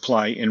 Water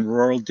supply in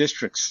rural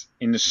districts,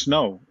 in the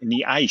snow, in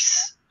the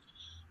ice,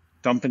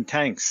 dumping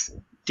tanks,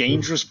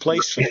 dangerous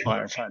place for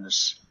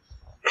firefighters.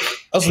 I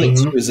also think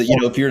too is that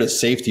if you're the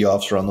safety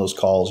officer on those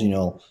calls,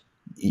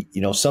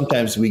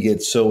 sometimes we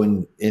get so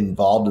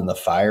involved in the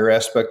fire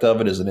aspect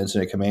of it as an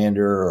incident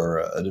commander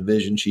or a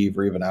division chief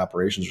or even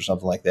operations or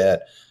something like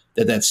that,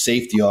 that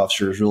safety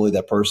officer is really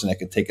that person that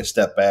can take a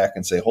step back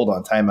and say, hold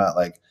on, time out.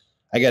 Like,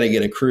 I got to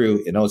get a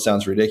crew. It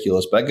sounds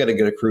ridiculous, but I got to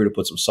get a crew to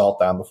put some salt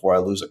down before I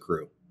lose a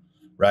crew.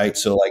 Right.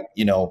 So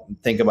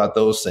think about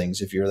those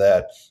things. If you're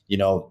that,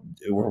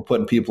 we're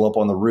putting people up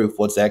on the roof,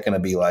 what's that going to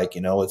be like?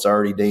 It's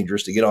already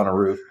dangerous to get on a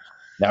roof.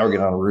 Now we're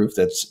getting on a roof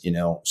that's,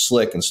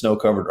 slick and snow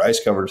covered, or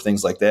ice covered,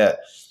 things like that.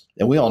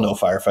 And we all know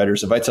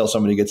firefighters. If I tell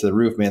somebody to get to the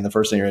roof, man, the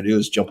first thing you're going to do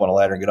is jump on a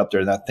ladder and get up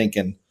there, not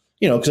thinking,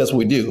 because that's what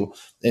we do.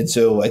 And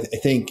so I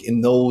think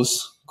in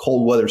those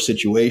cold weather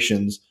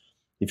situations,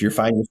 if you're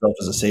finding yourself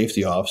as a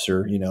safety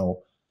officer,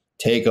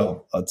 take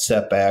a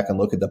step back and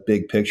look at the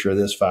big picture of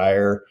this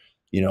fire,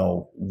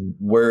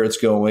 where it's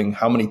going,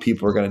 how many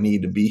people are going to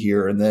need to be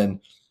here. And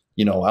then,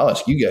 I'll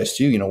ask you guys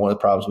too, one of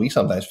the problems we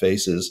sometimes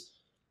face is,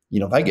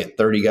 if I get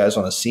 30 guys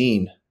on a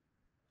scene,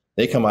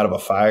 they come out of a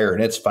fire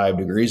and it's 5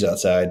 degrees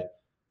outside,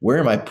 where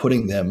am I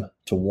putting them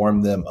to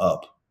warm them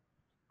up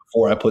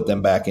before I put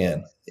them back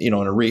in, in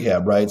a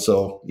rehab, right?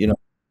 So,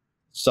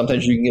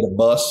 sometimes you can get a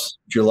bus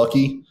if you're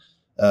lucky.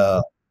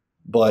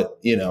 But,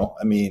 I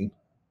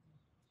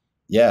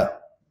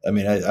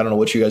don't know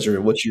what you guys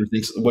are, what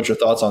your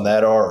thoughts on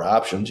that are, or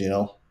options,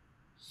 Well,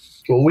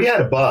 we had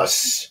a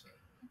bus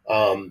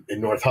in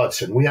North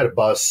Hudson. We had a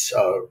bus,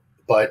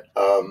 but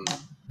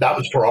that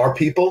was for our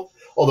people.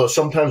 Although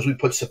sometimes we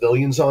put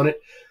civilians on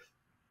it.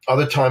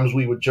 Other times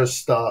we would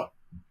just,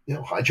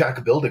 hijack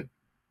a building.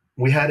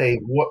 We had a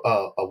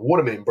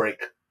water main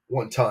break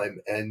one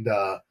time, and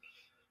the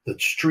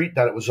street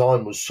that it was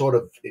on was sort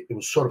of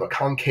a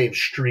concave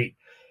street.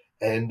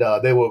 And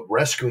they were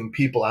rescuing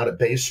people out of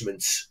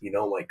basements,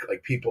 like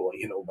people,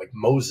 like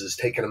Moses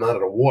taking them out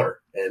of the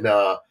water. And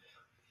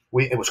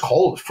it was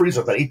cold, it was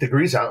freezing, about 8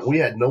 degrees out. And we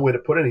had nowhere to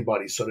put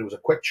anybody. So there was a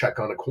quick check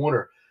on the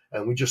corner.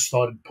 And we just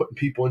started putting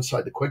people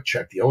inside the quick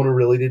check. The owner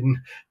really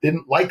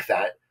didn't like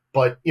that.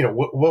 But,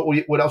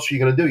 what else are you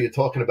going to do? You're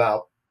talking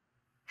about,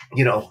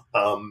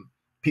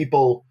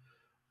 people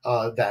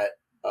that,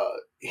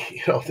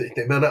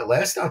 they may not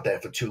last out there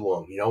for too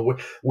long. We're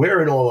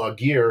wearing all our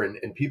gear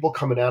and people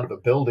coming out of a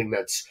building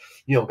that's,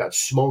 got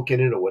smoke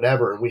in it or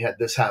whatever. And we had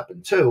this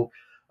happen too.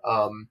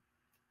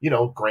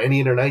 Granny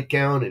in her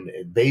nightgown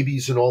and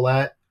babies and all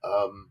that.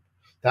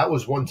 That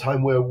was one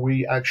time where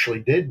we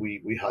actually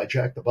we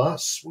hijacked the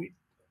bus. We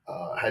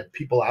had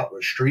people out in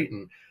the street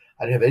and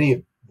I didn't have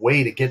any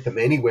way to get them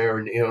anywhere.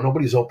 And,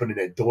 nobody's opening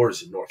their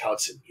doors in North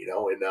Hudson,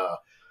 and,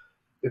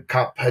 the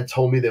cop had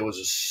told me there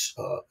was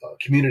a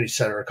community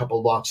center a couple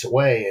of blocks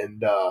away,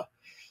 and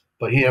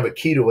but he didn't have a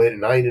key to it,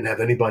 and I didn't have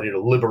anybody to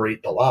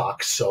liberate the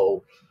lock.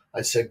 So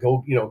I said,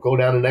 go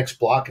down the next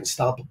block and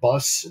stop a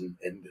bus and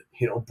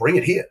bring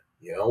it here,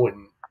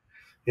 and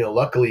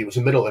luckily it was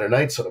the middle of the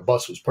night, so the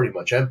bus was pretty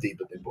much empty.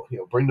 But then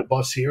bring the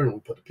bus here, and we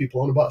put the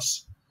people on the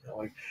bus.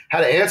 I had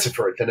to answer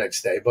for it the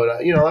next day, but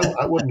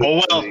I wouldn't.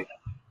 Oh well.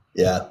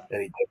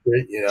 Any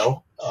different,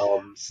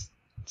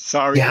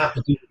 Sorry. You have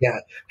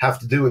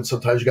to do, and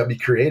sometimes you got to be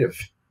creative,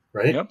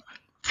 right? Yep.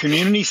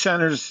 Community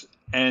centers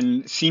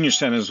and senior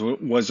centers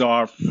was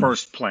our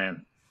first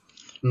plan,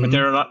 but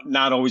they're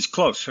not always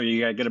close, so you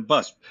got to get a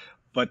bus.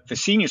 But the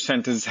senior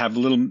centers have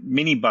little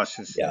mini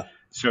buses,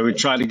 so we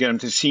try to get them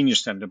to senior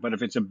center. But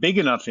if it's a big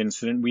enough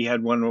incident, we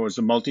had one where it was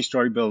a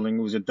multi-story building,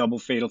 it was a double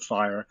fatal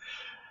fire.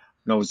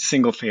 No, it was a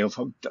single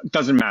fatal.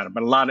 Doesn't matter,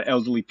 but a lot of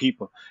elderly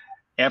people.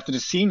 After the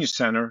senior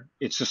center,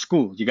 it's a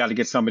school. You got to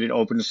get somebody to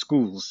open the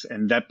schools,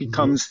 and that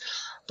becomes.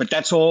 But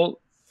that's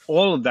all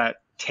of that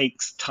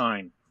takes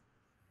time.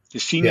 The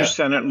senior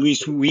center, at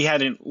least we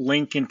had it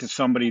link into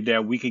somebody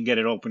there. We could get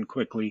it open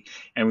quickly,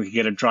 and we could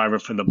get a driver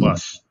for the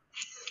bus.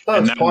 Oh,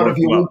 and it's part of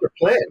your winter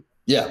plan.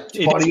 Yeah,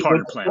 it's part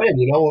of the plan.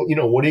 You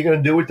know, what are you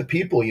going to do with the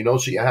people? You know,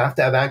 so you have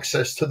to have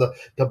access to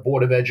the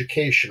Board of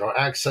Education or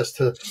access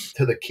to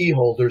the key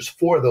holders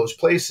for those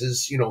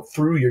places. You know,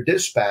 through your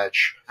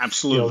dispatch.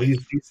 Absolutely, you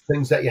know, these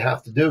things that you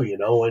have to do. You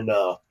know, and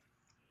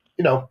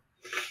you know,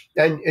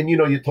 and you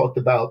know, you talked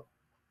about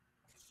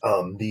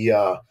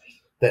the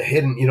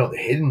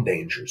hidden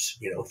dangers.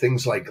 You know,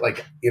 things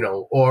like you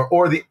know,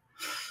 or the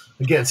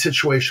again,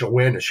 situational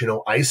awareness, you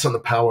know, ice on the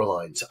power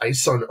lines,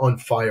 ice on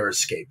fire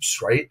escapes,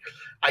 right?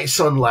 Ice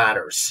on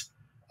ladders.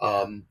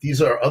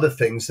 These are other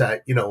things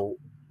that, you know,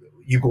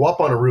 you go up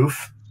on a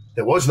roof.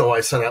 There was no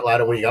ice on that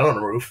ladder when you got on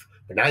the roof,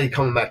 but now you're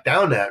coming back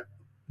down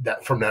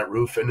that from that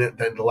roof, and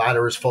then the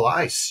ladder is full of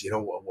ice. You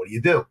know, what do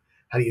you do?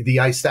 How do you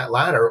de-ice that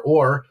ladder?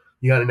 Or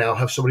you got to now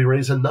have somebody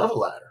raise another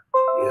ladder.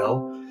 You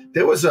know,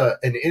 there was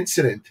an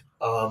incident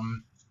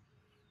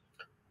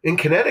in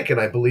Connecticut,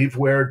 I believe,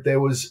 where it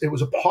was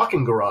a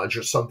parking garage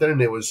or something, and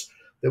there was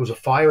a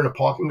fire in a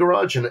parking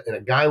garage, and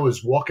a guy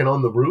was walking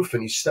on the roof,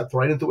 and he stepped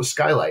right into a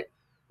skylight.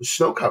 It was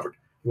snow covered.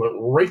 He went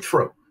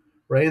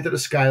right into the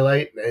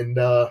skylight, and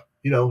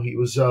you know,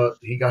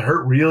 he got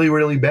hurt really,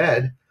 really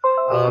bad.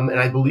 And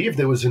I believe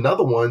there was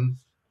another one.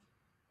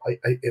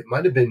 It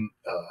might have been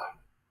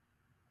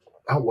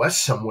out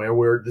west somewhere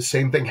where the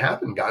same thing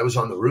happened. Guy was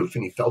on the roof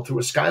and he fell through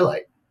a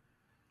skylight.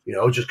 You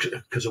know, just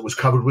because it was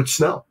covered with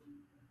snow.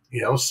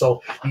 You know,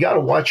 so you got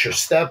to watch your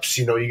steps.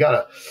 You know, you got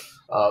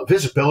to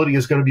visibility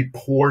is going to be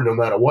poor no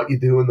matter what you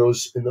do in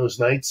those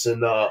nights,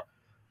 and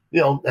you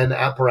know, and the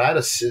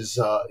apparatus is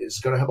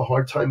going to have a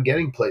hard time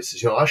getting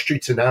places. You know, our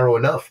streets are narrow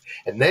enough,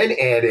 and then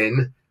add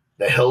in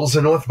the hills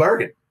in North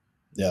Bergen.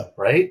 Yeah,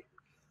 right.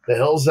 The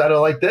hills that are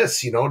like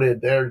this. You know,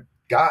 they're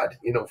God.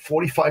 You know,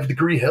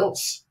 45-degree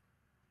hills.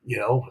 You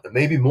know, and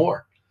maybe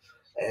more,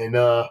 and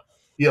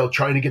you know,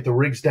 trying to get the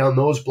rigs down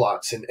those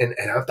blocks and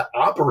have to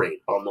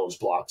operate on those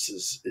blocks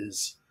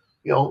is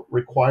you know,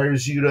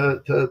 requires you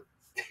to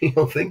you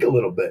know, think a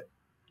little bit.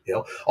 You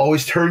know,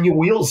 always turn your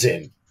wheels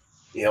in.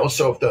 You know,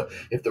 so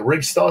if the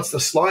rig starts to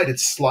slide, it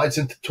slides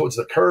towards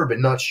the curb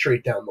and not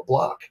straight down the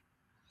block.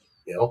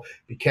 You know,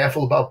 be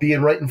careful about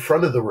being right in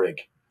front of the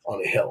rig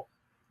on a hill,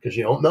 because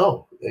you don't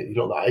know. You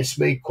know, the ice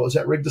may cause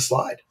that rig to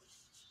slide.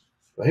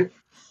 Right?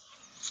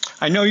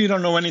 I know you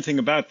don't know anything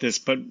about this,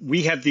 but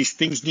we have these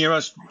things near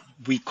us.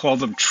 We call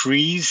them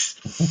trees.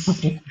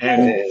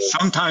 And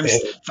sometimes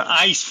the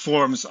ice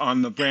forms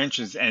on the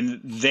branches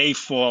and they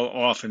fall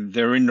off and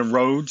they're in the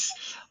roads.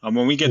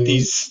 When we get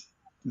these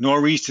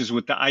nor'easters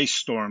with the ice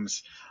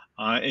storms,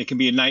 it can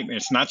be a nightmare.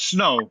 It's not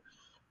snow,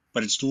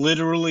 but it's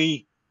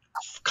literally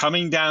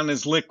coming down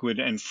as liquid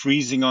and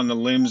freezing on the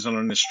limbs and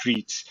on the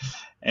streets.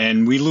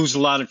 And we lose a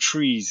lot of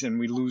trees, and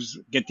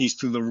get these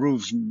through the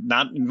roofs,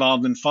 not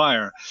involved in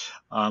fire.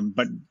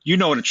 But you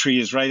know what a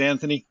tree is, right,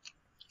 Anthony?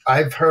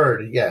 I've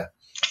heard, yeah.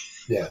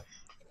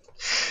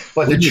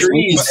 But we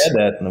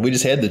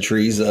just had the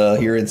trees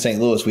here in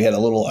St. Louis. We had a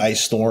little ice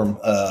storm,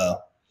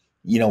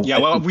 you know. Yeah,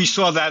 well, we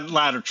saw that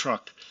ladder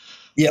truck.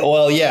 Yeah,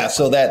 well, yeah.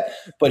 So that,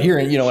 but here,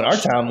 you know, in our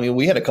town,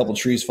 we had a couple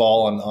trees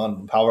fall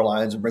on power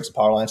lines and break some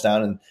power lines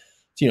down. And,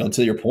 you know,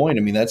 to your point,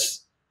 I mean,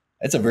 that's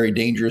a very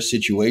dangerous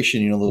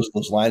situation. You know,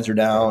 those lines are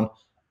down,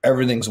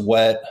 everything's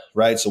wet,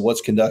 right? So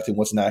what's conducting,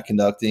 what's not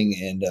conducting.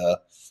 And,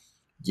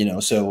 you know,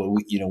 so,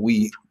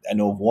 I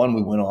know of one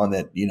we went on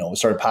that, you know,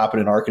 started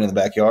popping and arcing in the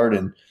backyard,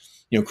 and,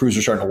 you know, crews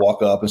were starting to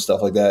walk up and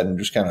stuff like that and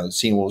just kind of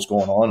seeing what was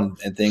going on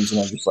and things. And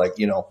I'm just like,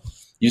 you know,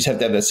 you just have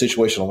to have that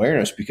situational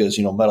awareness because,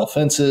 you know, metal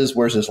fences,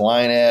 where's this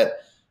line at?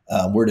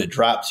 Where did it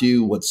drop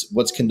to?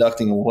 What's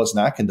conducting and what's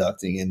not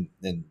conducting?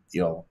 And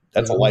you know,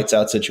 that's a lights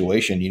out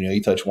situation. You know,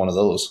 you touch one of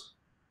those.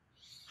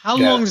 How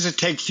long does it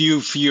take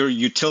for your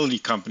utility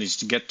companies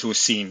to get to a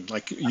scene?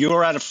 Like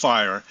you're at a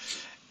fire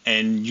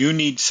and you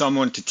need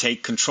someone to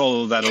take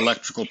control of that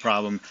electrical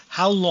problem.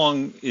 How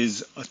long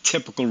is a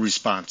typical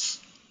response?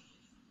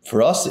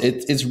 For us,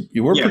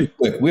 we're pretty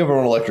quick. We have our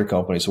own electric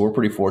company, so we're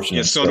pretty fortunate.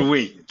 Yeah, so do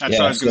we. That's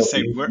what I was going to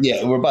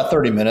say. We're about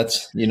 30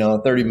 minutes. You know,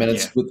 30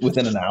 minutes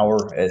within an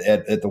hour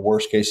at the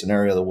worst case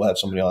scenario that we'll have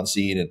somebody on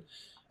scene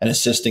and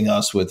assisting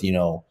us with, you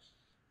know,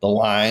 the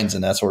lines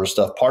and that sort of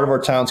stuff. Part of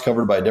our town's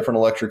covered by a different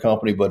electric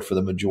company, but for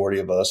the majority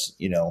of us,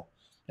 you know,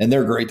 and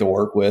they're great to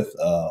work with.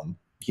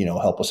 You know,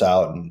 help us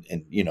out,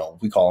 and you know,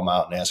 we call them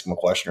out and ask them a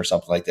question or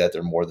something like that.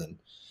 They're more than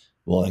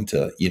willing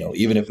to, you know,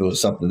 even if it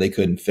was something they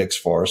couldn't fix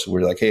for us,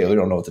 we're like, hey, we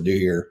don't know what to do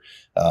here.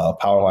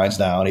 Power lines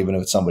down, even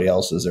if it's somebody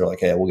else's, they're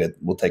like, hey,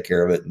 we'll take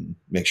care of it and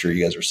make sure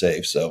you guys are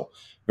safe. So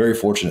very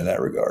fortunate in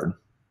that regard.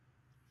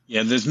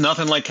 Yeah, there's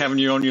nothing like having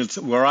your own.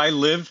 Where I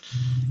live,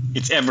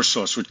 it's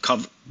Eversource, which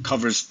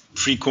covers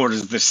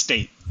 3/4 of the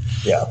state.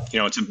 Yeah, you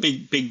know, it's a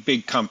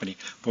big company.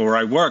 But where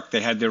I work,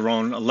 they had their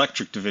own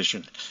electric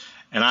division.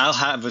 And I'll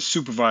have a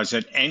supervisor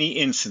at any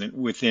incident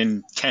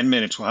within 10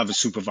 minutes. We'll have a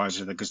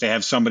supervisor there because they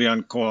have somebody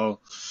on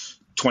call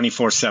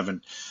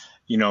 24/7,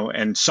 you know,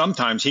 and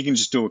sometimes he can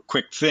just do a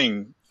quick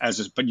thing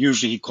but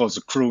usually he calls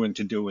a crew in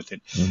to deal with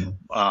it.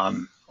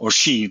 Or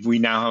she. We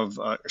now have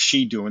a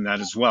she doing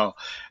that as well,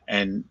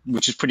 and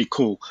which is pretty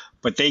cool.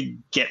 But they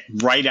get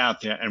right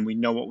out there, and we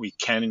know what we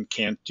can and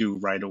can't do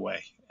right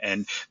away.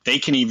 And they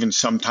can even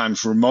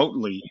sometimes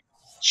remotely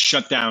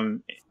shut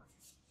down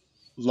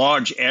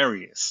large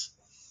areas.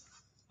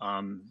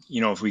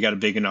 If we got a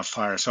big enough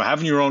fire. So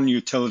having your own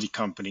utility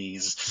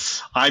companies,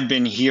 I've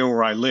been here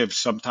where I live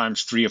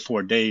sometimes 3 or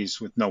 4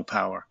 days with no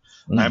power.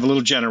 I have a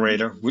little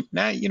generator.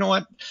 You know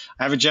what?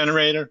 I have a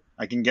generator.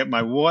 I can get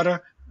my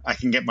water. I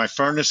can get my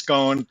furnace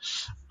going.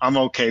 I'm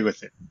okay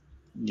with it.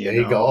 There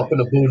you go, up in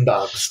the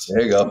boondocks.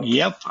 There you go.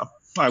 Yep.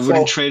 I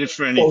wouldn't trade it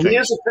for anything. Well,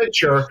 here's a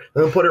picture. I'm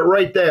going to put it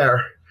right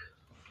there.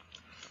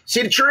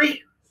 See the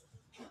tree?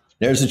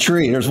 There's a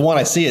tree. There's one.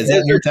 I see it. Is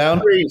that in your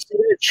town? See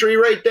that tree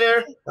right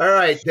there? All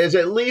right. There's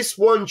at least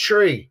one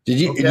tree.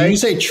 Did you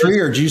say tree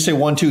or did you say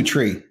 1, 2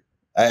 tree?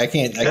 I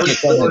can't tell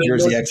the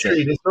Jersey accent.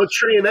 There's no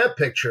tree in that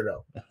picture,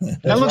 though.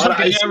 That looks like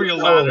an aerial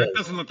ladder. It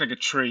doesn't look like a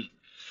tree.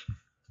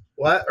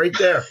 What? Right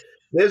there.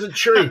 There's a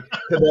tree.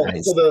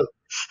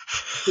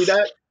 See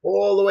that?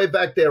 All the way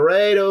back there,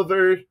 right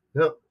over.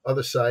 No,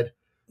 other side.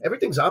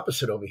 Everything's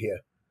opposite over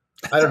here.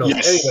 I don't know.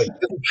 Yes. Anyway,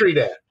 there's a tree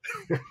there.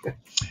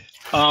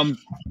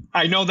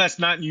 I know that's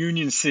not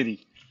Union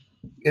City.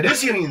 It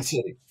is Union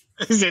City.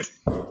 Is it?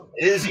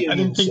 It is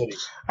Union City.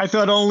 I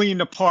thought only in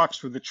the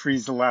parks were the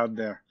trees allowed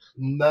there.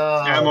 No,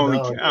 I'm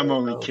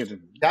only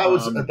kidding. That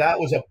was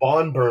a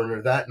barn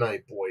burner that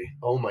night, boy.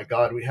 Oh my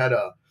God, we had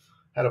a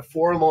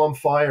 4-alarm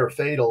fire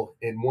fatal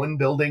in one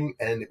building,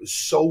 and it was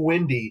so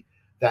windy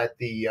that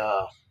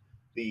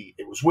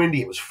it was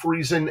windy, it was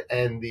freezing,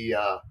 and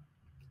the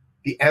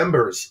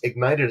embers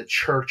ignited a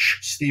church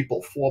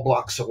steeple 4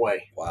 blocks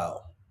away.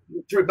 Wow.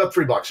 About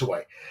 3 blocks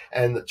away,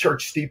 and the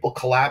church steeple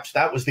collapsed.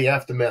 That was the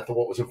aftermath of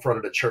what was in front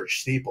of the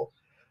church steeple.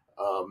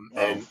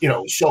 And it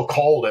was so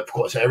cold, of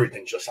course,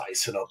 everything's just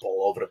icing up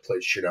all over the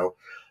place.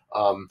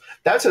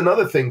 That's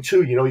another thing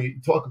too. You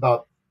talk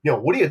about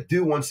what do you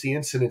do once the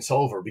incident's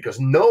over? Because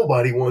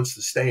nobody wants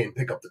to stay and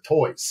pick up the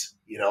toys.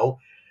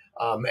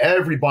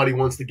 Everybody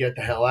wants to get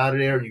the hell out of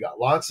there. You got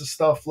lots of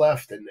stuff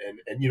left, and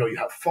you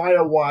have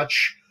fire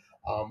watch,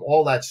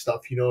 all that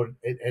stuff.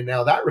 And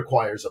now that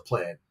requires a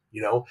plan.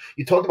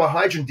 You talked about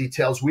hydrant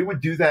details. We would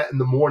do that in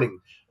the morning,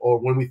 or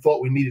when we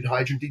thought we needed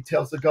hydrant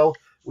details to go,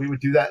 we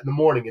would do that in the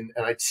morning,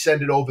 and I'd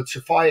send it over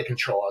to fire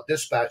control, our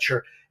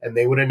dispatcher, and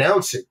they would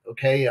announce it.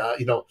 Okay,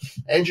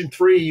 engine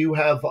 3, you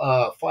have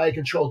fire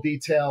control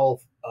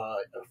detail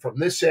from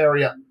this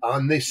area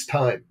on this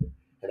time,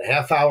 and a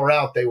half hour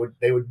out, they would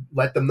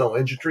let them know.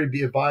 Engine 3,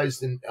 be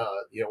advised in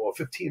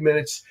 15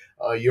 minutes,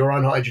 you're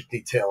on hydrant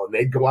detail, and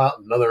they'd go out,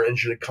 and another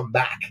engine would come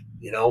back.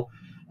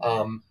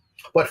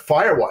 But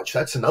fire watch,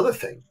 that's another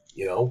thing.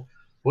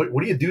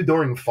 What do you do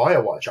during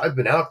fire watch? I've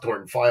been out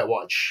during fire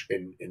watch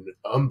in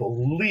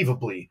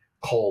unbelievably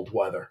cold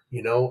weather,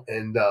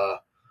 and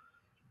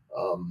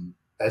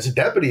as a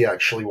deputy,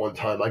 actually, one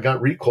time I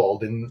got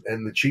recalled, and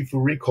the chief who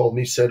recalled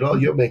me said, "Oh,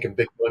 you're making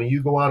big money.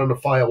 You go out on a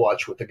fire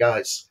watch with the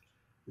guys."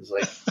 He's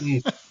like,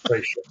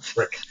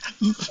 frick.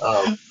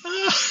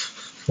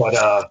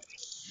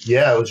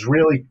 Yeah, it was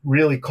really,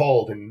 really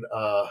cold, and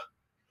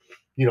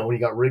when you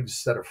got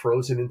rigs that are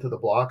frozen into the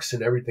blocks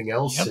and everything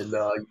else, yep. And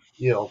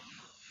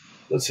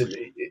listen,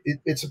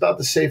 it's about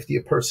the safety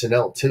of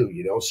personnel too,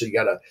 so you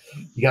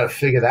gotta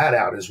figure that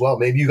out as well.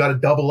 Maybe you got to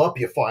double up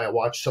your fire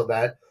watch so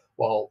that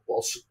while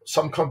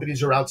some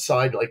companies are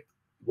outside like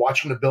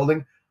watching the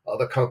building,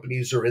 other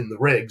companies are in the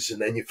rigs, and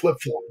then you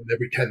flip-flop them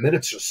every 10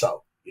 minutes or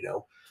so.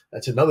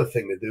 That's another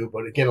thing to do.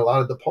 But again, a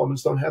lot of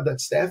departments don't have that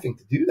staffing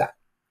to do that.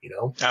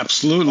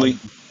 Absolutely.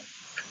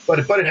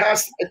 But there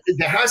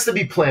has to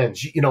be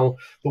plans. The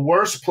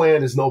worst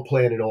plan is no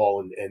plan at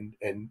all,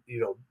 and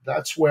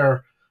that's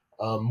where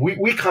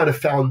we kind of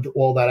found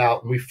all that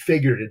out, and we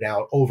figured it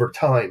out over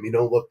time.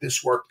 Look,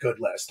 this worked good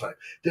last time.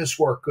 This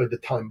worked good the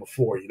time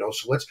before.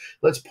 So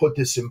let's put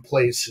this in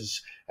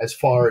place as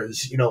far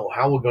as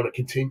how we're going to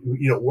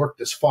continue. Work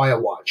this fire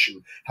watch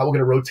and how we're going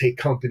to rotate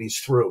companies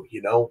through.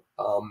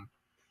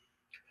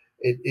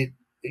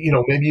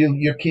 Maybe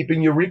you're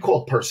keeping your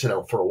recalled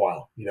personnel for a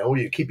while,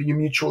 you're keeping your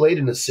mutual aid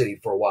in the city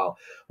for a while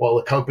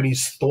the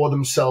companies thaw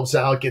themselves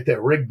out, get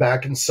their rig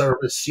back in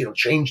service,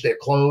 change their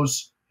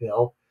clothes,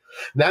 And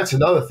that's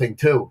another thing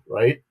too,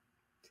 right?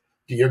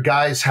 Do your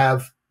guys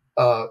have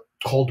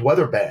cold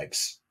weather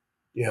bags?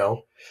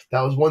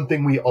 That was one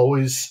thing we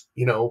always,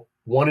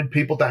 wanted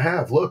people to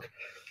have. Look,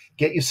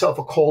 get yourself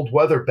a cold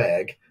weather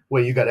bag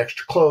where you got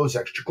extra clothes,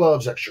 extra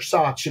gloves, extra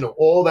socks,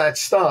 all that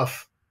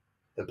stuff,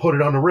 and put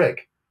it on the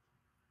rig.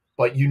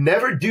 But you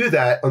never do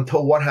that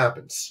until what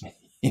happens?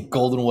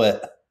 Cold and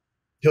wet.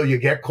 Till you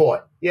get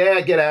caught. Yeah,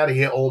 get out of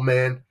here, old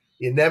man.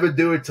 You never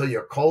do it till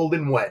you're cold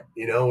and wet,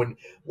 and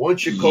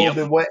once you're cold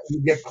and wet and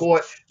you get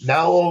caught,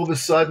 now all of a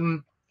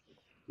sudden,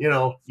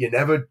 you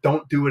never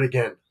don't do it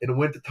again. In the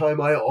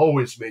wintertime, I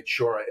always made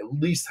sure I at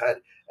least had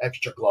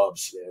extra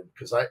gloves, man,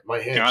 because my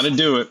hands. Gotta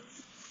do it.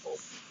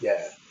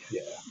 Yeah.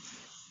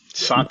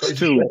 Socks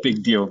too,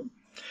 big deal.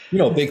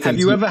 Big thing. Have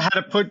you ever had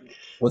to put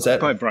What's that?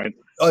 Go ahead, Brian.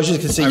 I was just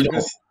going to say, I you was know,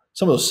 just-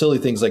 some of those silly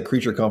things like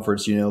creature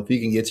comforts, you know, if you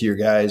can get to your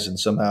guys and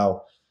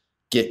somehow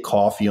get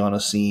coffee on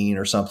a scene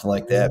or something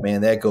like that,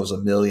 man, that goes a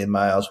million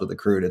miles with the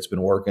crew that's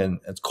been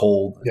working. It's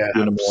cold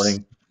in the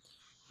morning,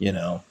 you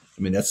know.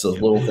 I mean, that's the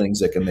little things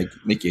that can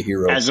make you a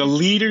hero. As a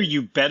leader,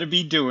 you better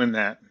be doing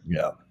that.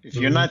 Yeah. If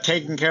you're not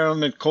taking care of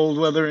them at cold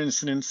weather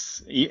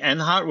incidents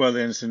and hot weather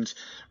incidents,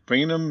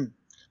 bringing them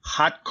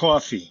hot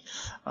coffee.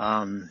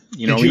 Did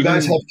you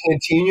guys have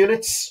canteen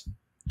units?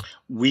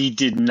 We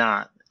did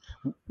not.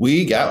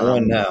 We got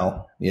one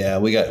now. Yeah,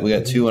 we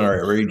got two in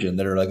our region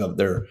that are like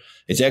they're.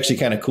 It's actually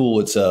kind of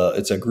cool. It's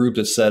a group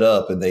that's set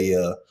up, and they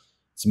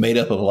it's made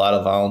up of a lot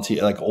of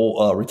volunteer, like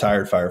old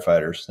retired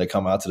firefighters. They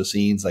come out to the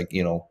scenes, like,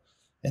 you know,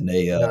 and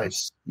they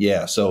Nice.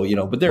 Yeah, so, you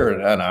know, but they're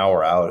an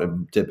hour out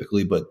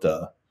typically, but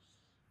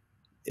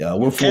yeah,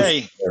 we're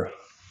Okay. there.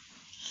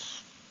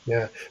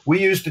 Yeah,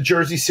 we use the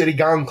Jersey City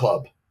Gong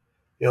Club.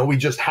 You know, we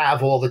just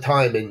have all the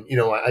time, and you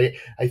know,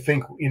 I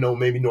think, you know,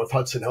 maybe North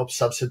Hudson helps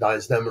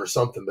subsidize them or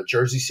something. But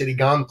Jersey City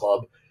Gong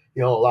Club,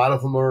 you know, a lot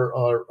of them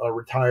are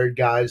retired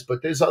guys,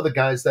 but there's other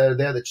guys that are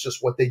there. That's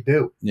just what they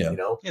do. Yeah. You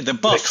know, The they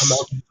buffs. come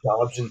out to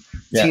jobs, and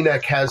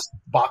TNEC has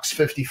Box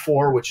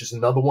 54, which is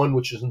another one,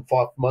 which isn't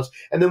far from us,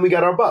 and then we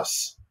got our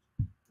bus.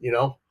 You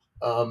know,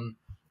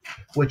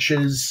 which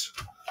is.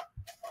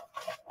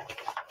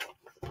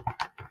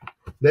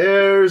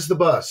 There's the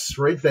bus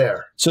right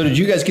there. So did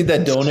you guys get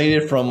that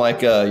donated from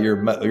like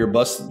your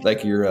bus,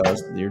 like your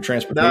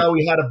transportation? No,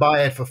 we had to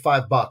buy it for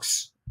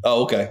 $5.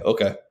 Oh,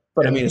 okay.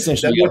 But I mean,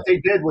 essentially, then what they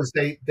did was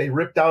they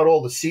ripped out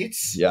all the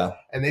seats. Yeah.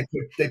 And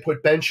they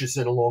put benches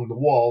in along the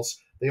walls.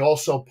 They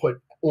also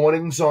put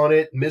awnings on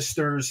it,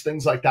 misters,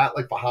 things like that,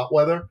 like for hot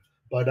weather.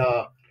 But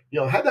you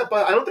know, had that.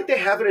 But I don't think they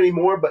have it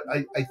anymore. But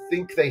I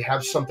think they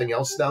have something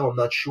else now. I'm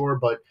not sure,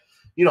 but.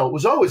 You know, it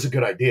was always a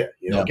good idea.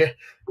 You know,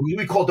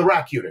 we called the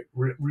RAC unit,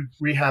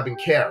 rehab and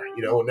care.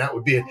 You know, and that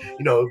would be,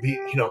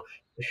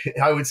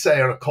 I would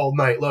say on a cold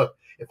night, look,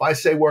 if I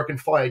say work and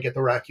fire, get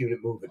the RAC unit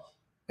moving,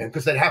 and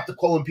because they'd have to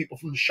call in people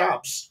from the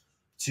shops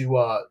to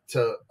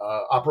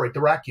operate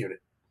the RAC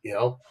unit. You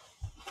know,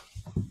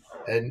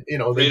 and you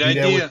know they'd be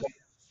there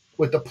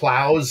with the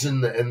plows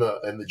and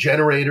the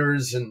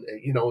generators and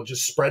you know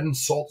just spreading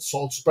salt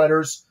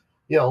spreaders.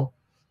 You know.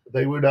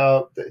 They were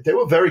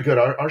very good.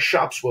 Our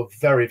shops were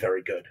very,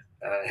 very good.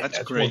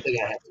 That's great. One thing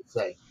I have to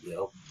say, you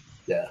know.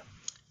 Yeah.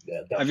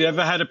 Definitely. Have you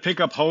ever had to pick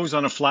up hose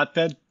on a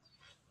flatbed?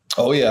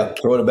 Oh yeah,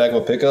 throw it in the back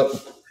of a pickup.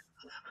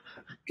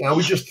 Now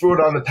we just threw it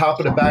on the top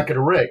of the back of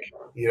the rig.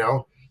 You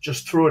know,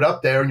 just threw it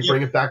up there and you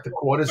bring it back to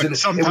quarters. And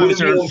sometimes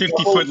there are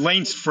 50-foot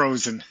lengths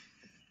frozen.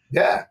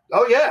 Yeah.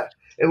 Oh yeah.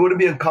 It wouldn't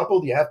be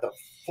uncoupled. You have to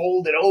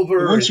fold it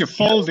over. Once you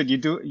fold it, you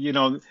do. You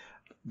know.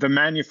 The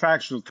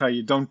manufacturer will tell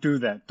you, don't do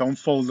that. Don't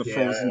fold the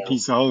frozen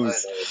piece of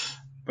hose.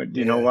 But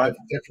you know what?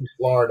 They're from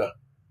Florida.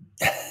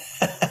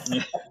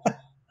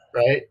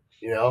 Right?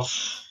 You know?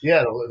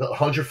 Yeah, the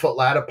 100-foot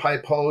ladder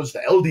pipe hose, the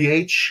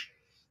LDH,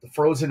 the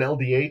frozen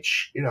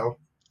LDH, you know.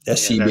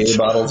 SCBA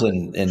bottles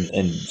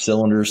and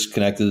cylinders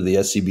connected to the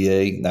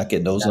SCBA, not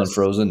getting those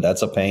unfrozen.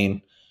 That's a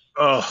pain.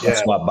 Oh,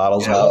 that's swap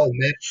bottles out. Oh,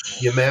 man.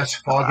 Your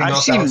mask fogging up. I've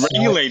seen outside,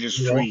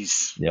 regulators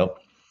freeze. Yep.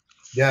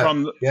 Yeah,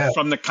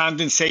 from the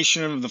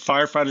condensation of the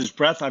firefighter's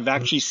breath, I've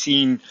actually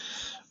seen,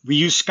 we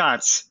use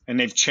Scots, and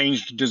they've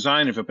changed the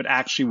design of it, but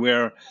actually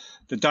where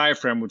the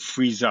diaphragm would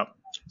freeze up.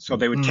 So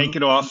they would take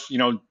it off, you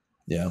know,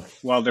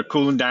 while they're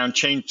cooling down,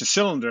 change the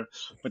cylinder,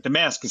 but the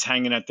mask is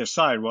hanging at their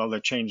side while they're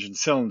changing the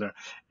cylinder,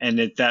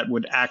 and that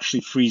would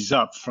actually freeze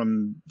up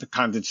from the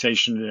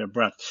condensation of their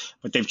breath.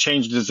 But they've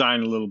changed the design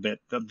a little bit.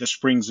 The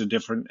springs are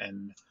different,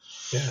 and,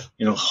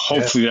 you know,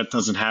 hopefully that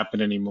doesn't happen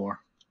anymore.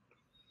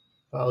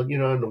 Well, you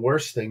know, and the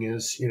worst thing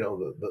is, you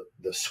know,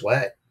 the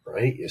sweat,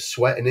 right? You're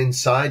sweating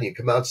inside, you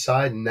come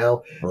outside, and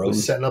now we're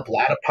setting up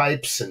ladder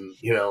pipes, and,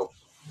 you know,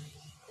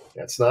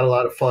 that's not a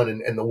lot of fun.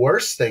 And the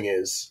worst thing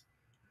is,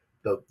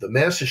 the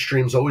master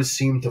streams always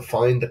seem to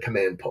find the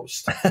command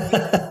post. Or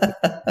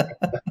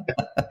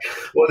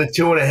the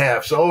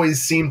 2.5s always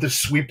seem to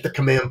sweep the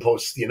command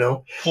post, you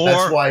know?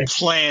 That's why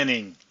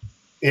planning.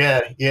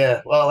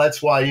 Yeah. Well,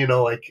 that's why, you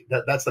know, like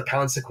that's the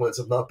consequence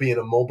of not being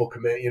a mobile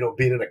command, you know,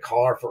 being in a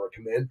car for a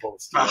command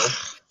post,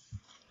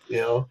 you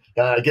know,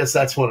 I guess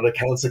that's one of the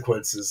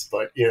consequences,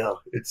 but you know,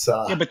 it's,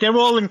 yeah, but they're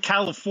all in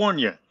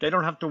California. They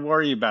don't have to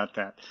worry about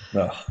that.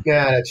 Yeah,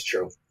 that's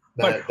true.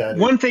 But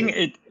one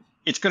thing,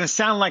 it's going to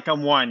sound like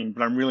I'm whining,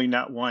 but I'm really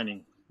not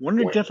whining. One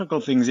of the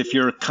difficult things, if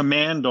you're a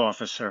command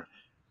officer,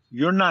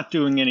 you're not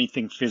doing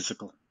anything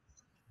physical.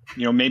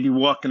 You know, maybe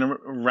walking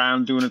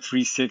around doing a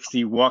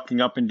 360,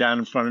 walking up and down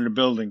in front of the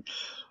building.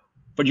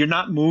 But you're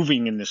not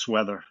moving in this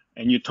weather.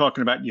 And you're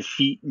talking about your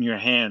feet and your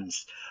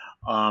hands.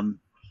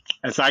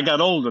 As I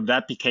got older,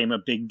 that became a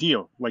big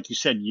deal. Like you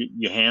said,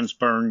 your hands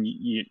burn,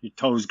 your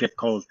toes get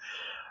cold.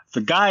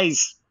 The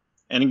guys,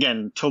 and again,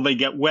 until they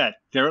get wet,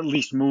 they're at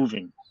least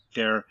moving.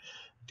 They're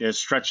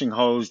stretching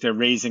hose, they're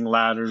raising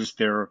ladders,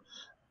 they're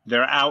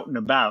out and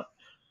about.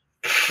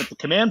 But the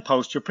command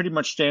post, you're pretty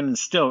much standing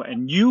still,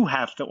 and you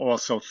have to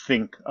also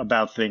think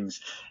about things.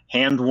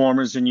 Hand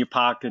warmers in your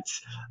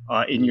pockets,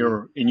 in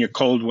your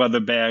cold weather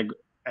bag,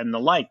 and the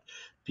like,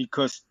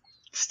 because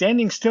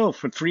standing still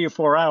for 3 or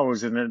 4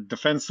 hours in a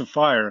defensive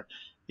fire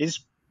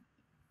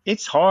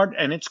it's hard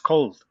and it's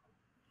cold,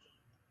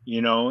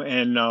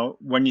 and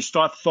when you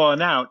start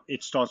thawing out,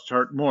 it starts to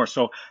hurt more.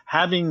 So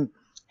having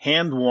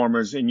hand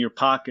warmers in your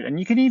pocket, and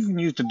you can even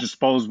use the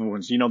disposable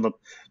ones, the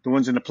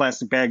ones in the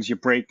plastic bags you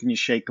break and you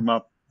shake them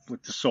up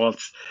with the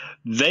salts.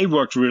 They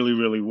worked really,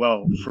 really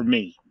well for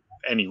me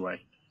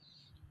anyway.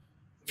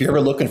 If you're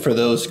ever looking for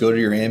those, go to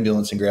your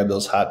ambulance and grab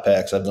those hot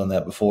packs. I've done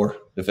that before.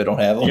 If I don't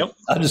have them, Yep.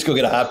 I'll just go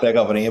get a hot pack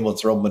off an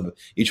ambulance, throw them in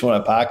each one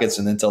of my pockets,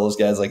 and then tell those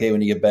guys, like, hey,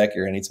 when you get back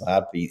here, I need some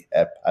hot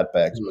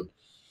packs. But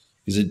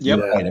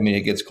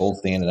it gets cold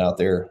standing out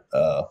there.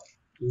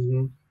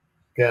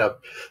 Yeah,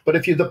 but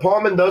if your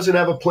department doesn't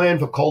have a plan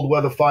for cold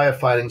weather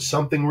firefighting,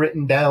 something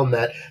written down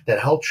that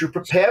helps you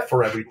prepare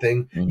for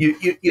everything,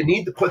 you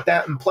need to put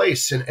that in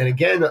place. And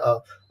again,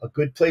 a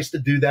good place to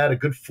do that, a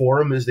good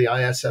forum, is the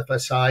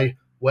ISFSI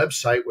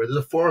website, where there's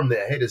a forum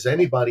there. Hey, does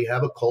anybody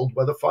have a cold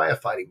weather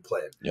firefighting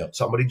plan? Yep.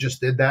 Somebody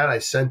just did that. I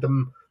sent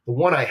them the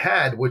one I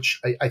had, which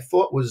I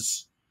thought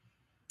was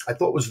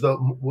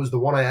the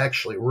one I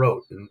actually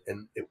wrote,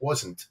 and it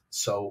wasn't.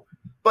 So,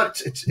 but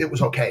it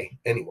was okay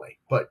anyway.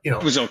 But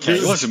it was okay.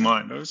 It wasn't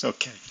mine. It was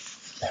okay.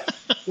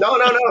 No.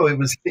 It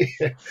was.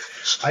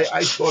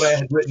 I thought I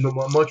had written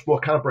a much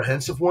more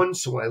comprehensive one.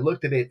 So when I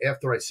looked at it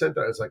after I sent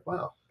it, I was like,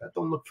 wow, that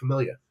don't look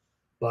familiar.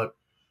 But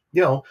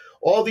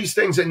all these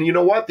things, and you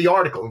know what? The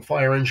article in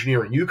Fire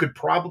Engineering, you could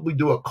probably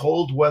do a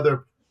cold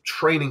weather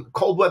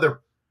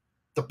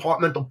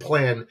departmental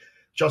plan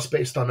just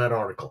based on that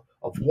article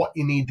of what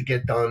you need to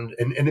get done.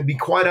 And to be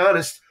quite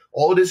honest,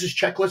 all it is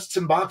checklists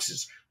and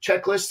boxes,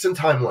 checklists and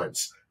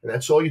timelines. And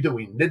that's all you do.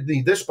 We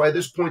need this by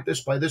this point,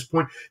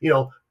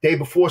 day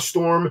before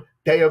storm,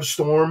 day of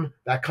storm,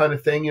 that kind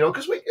of thing,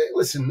 because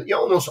listen, you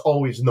almost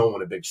always know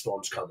when a big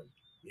storm's coming,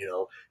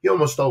 you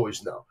almost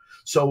always know.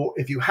 So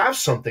if you have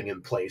something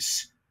in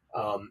place,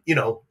 and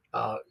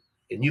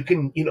you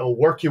can,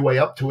 work your way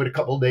up to it a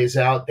couple of days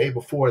out, day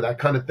before, that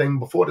kind of thing,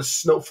 before the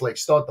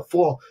snowflakes start to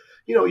fall,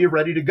 you're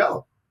ready to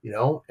go,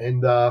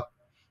 and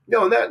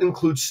that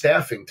includes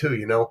staffing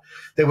too.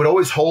 They would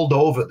always hold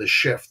over the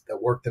shift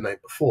that worked the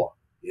night before.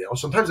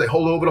 Sometimes they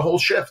hold over the whole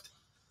shift.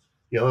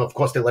 Of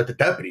course they let the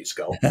deputies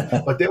go,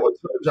 but there were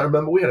times, I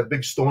remember we had a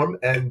big storm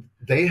and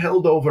they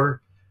held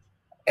over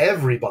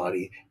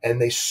everybody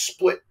and they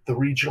split the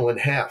regional in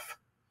half.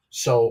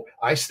 So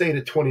I stayed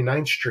at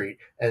 29th Street,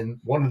 and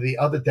one of the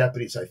other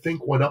deputies, I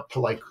think, went up to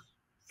like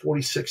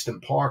 46th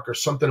and Park or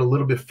something a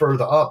little bit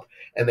further up,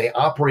 and they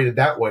operated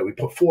that way. We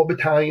put 4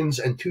 battalions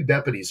and 2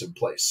 deputies in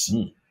place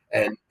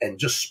and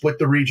just split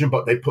the region,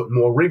 but they put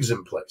more rigs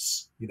in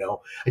place.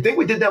 I think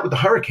we did that with the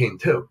hurricane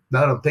too,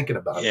 now that I'm thinking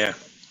about it.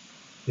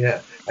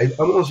 Yeah.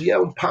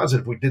 I'm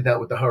positive we did that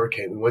with the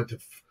hurricane. We went to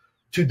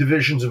 2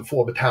 divisions and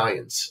 4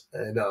 battalions,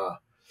 and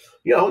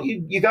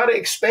you got to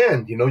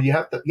expand. You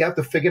have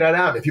to figure that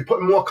out. If you're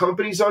putting more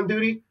companies on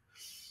duty,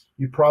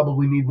 you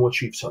probably need more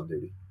chiefs on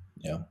duty.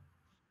 Yeah.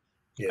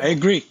 I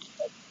agree.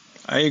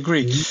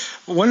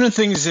 Mm-hmm. One of the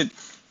things that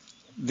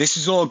this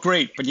is all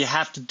great, but you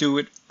have to do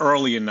it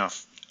early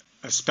enough,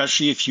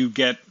 especially if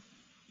you're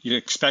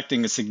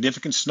expecting a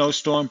significant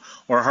snowstorm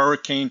or a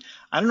hurricane.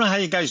 I don't know how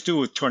you guys do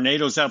with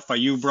tornadoes out by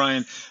you,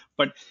 Brian,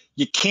 but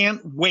you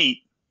can't wait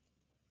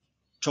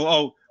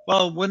till,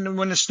 when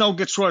the snow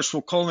gets worse,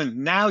 we'll call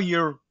in. Now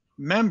your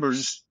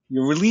members,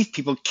 your relief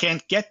people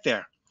can't get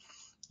there.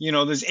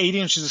 There's 8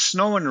 inches of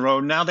snow on the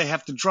road. Now they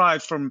have to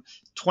drive from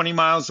 20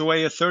 miles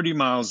away or 30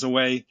 miles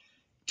away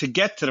to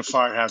get to the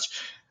firehouse.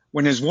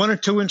 When there's 1 or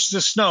 2 inches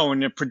of snow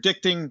and they're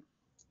predicting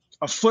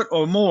a foot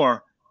or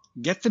more,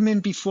 get them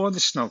in before the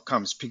snow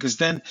comes. Because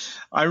then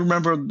I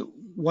remember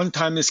one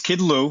time this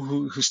kid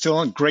Lou, who's still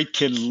a great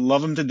kid,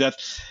 love him to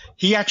death,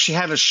 he actually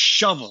had a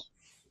shovel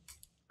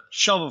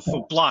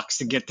for blocks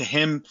to get to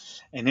him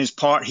and his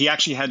part. He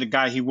actually had the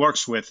guy he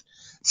works with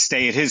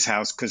stay at his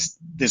house because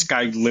this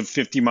guy lived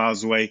 50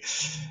 miles away.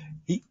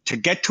 To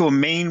get to a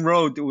main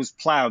road that was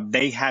plowed,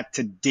 they had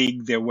to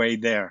dig their way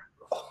there.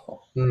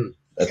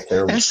 That's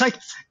terrible.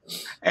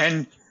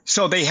 And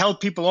so they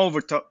held people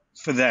over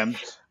for them.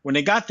 When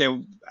they got there,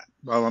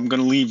 I'm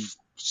going to leave,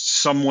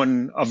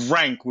 someone of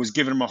rank was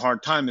giving them a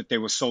hard time that they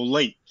were so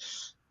late.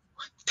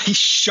 They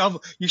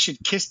shovel. You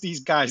should kiss these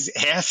guys'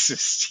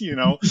 asses,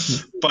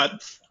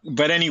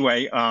 But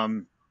anyway,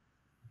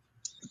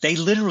 they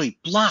literally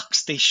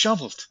they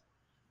shoveled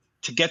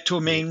to get to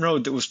a main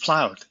road that was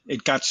plowed.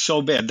 It got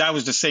so bad. That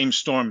was the same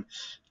storm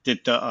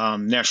that the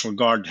National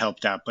Guard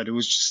helped out. But it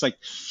was just like,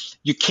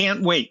 you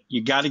can't wait.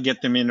 You got to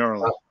get them in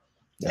early.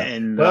 Yeah.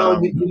 And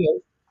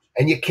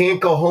and you can't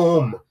go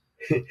home.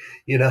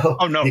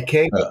 Oh no, you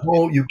can't go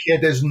home. You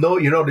can't. There's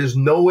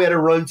nowhere to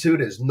run to.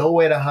 There's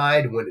nowhere to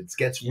hide when it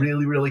gets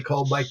really, really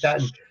cold like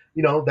that. And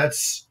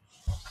that's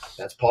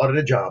part of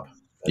the job.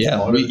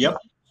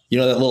 That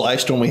little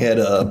ice storm we had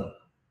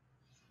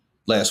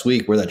last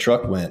week where that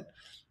truck went.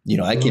 You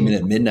know, I came in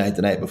at midnight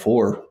the night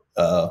before,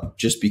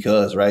 just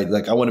because, right?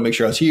 Like I want to make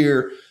sure I was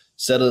here,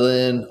 settle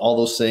in, all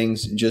those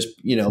things. Just,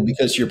 you know,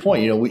 because to your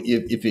point, you know,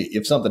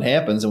 if something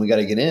happens and we got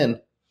to get in,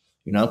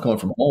 you know, I'm coming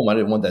from home. I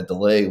didn't want that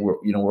delay. We're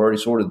already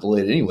sort of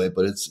delayed anyway,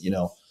 but it's, you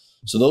know,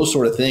 so those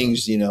sort of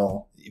things, you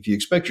know, if you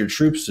expect your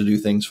troops to do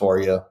things for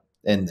you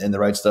and the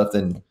right stuff,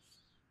 then,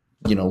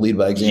 you know, lead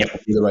by example,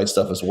 do the right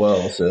stuff as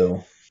well.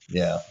 So,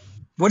 yeah.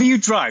 What do you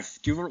drive?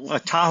 Do you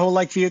have a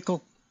Tahoe-like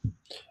vehicle?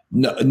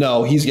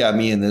 No, he's got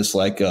me in this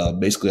like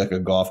basically like a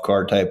golf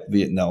cart type.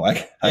 No,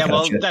 I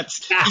well,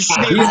 that's he's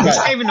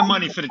saving the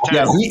money for the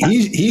town. Yeah,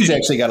 he's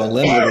actually got a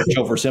limber that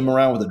chauffeurs him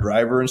around with a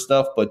driver and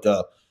stuff. But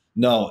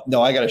no,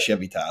 I got a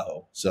Chevy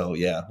Tahoe, so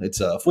yeah, it's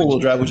a 4-wheel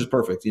drive, which is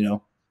perfect. You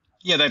know.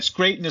 Yeah, that's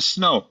great in the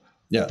snow.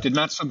 Yeah, did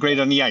not so great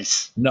on the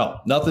ice.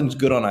 No, nothing's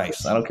good on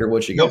ice. I don't care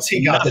what you got. What's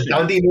he got? The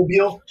Dundee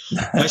Mobile?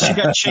 Unless you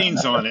got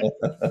chains on it.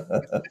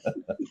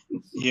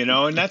 You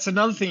know, and that's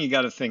another thing you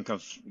got to think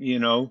of, you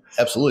know.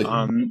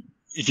 Absolutely.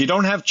 If you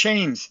don't have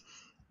chains,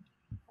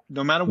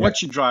 no matter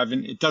what you're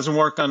driving, it doesn't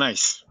work on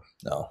ice.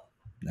 No,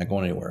 not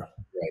going anywhere.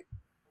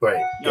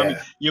 Right. Yeah. I mean,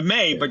 you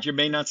may, but you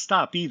may not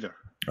stop either.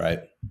 Right.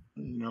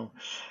 You know,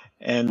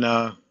 and,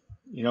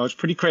 you know, it's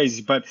pretty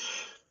crazy. But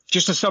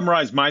just to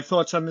summarize my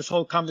thoughts on this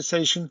whole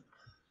conversation,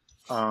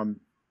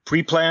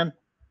 pre-plan,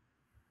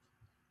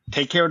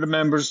 take care of the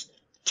members,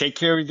 take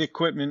care of the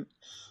equipment,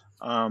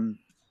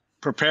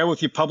 prepare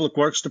with your public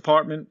works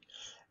department,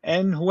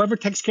 and whoever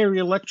takes care of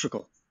your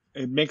electrical.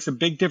 It makes a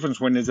big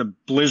difference when there's a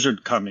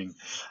blizzard coming.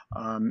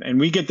 And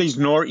we get these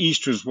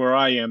nor'easters where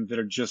I am that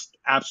are just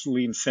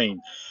absolutely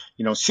insane.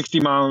 You know,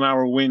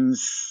 60-mile-an-hour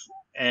winds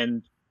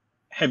and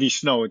heavy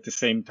snow at the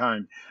same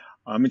time.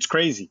 It's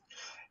crazy.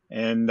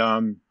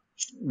 And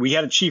we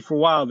had a chief for a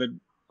while that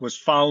was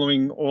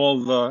following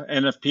all the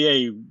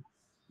NFPA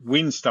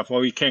wind stuff.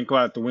 Well, you can't go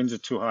out. The winds are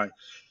too high.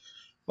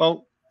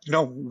 Well, you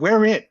know,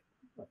 we're it.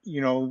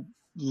 You know,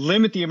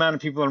 limit the amount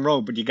of people on the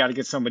road, but you got to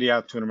get somebody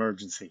out to an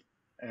emergency.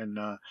 And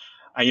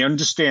I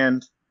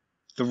understand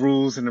the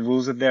rules, and the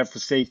rules are there for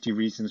safety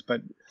reasons.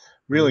 But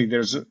really,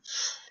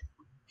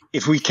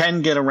 if we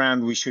can get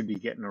around, we should be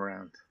getting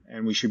around,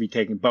 and we should be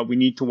taking. But we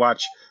need to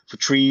watch for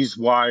trees,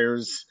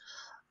 wires,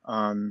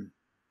 and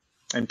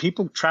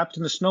people trapped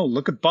in the snow.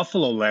 Look at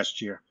Buffalo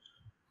last year.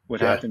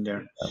 What happened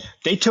there?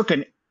 They took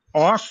an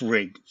ARF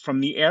rig from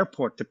the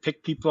airport to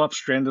pick people up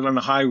stranded on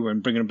the highway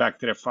and bring them back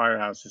to their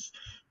firehouses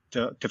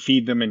to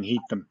feed them and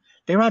heat them.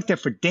 They were out there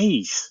for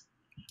days.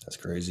 That's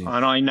crazy.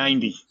 On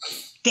I-90.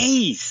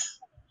 Days.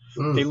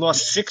 They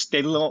lost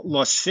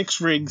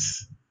six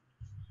rigs,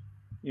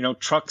 you know,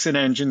 trucks and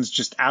engines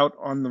just out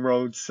on the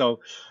road. So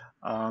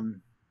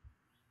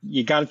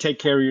you got to take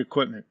care of your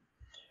equipment.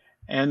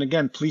 And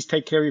again, please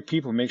take care of your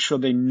people. Make sure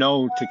they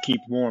know to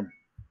keep warm.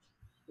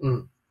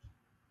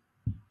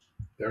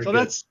 Very so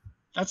good.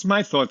 that's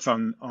my thoughts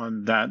on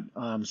that,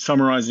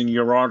 summarizing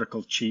your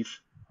article,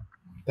 Chief.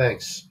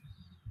 Thanks.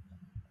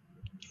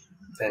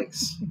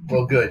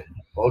 Well, good.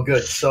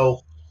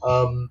 So,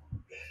 are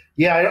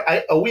we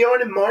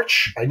on in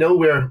March? I know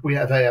we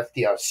have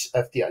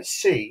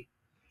FDIC.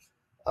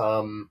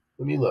 Let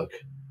me look.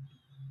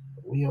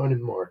 Are we on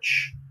in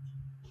March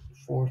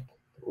 4th?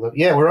 11th?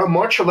 Yeah, we're on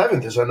March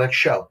 11th is our next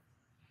show.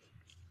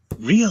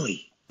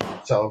 Really?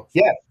 So,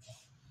 yeah.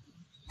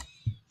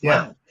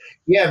 Wow.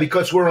 Yeah,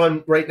 because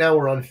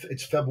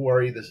it's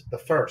February the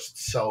 1st.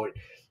 So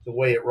the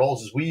way it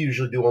rolls is we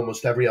usually do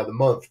almost every other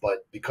month,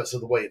 but because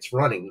of the way it's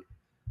running,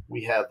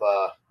 we have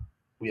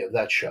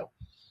that show.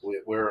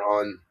 We're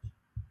on,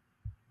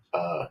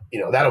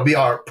 that'll be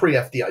our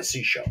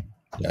pre-FDIC show.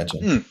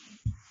 Gotcha.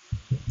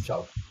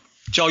 So,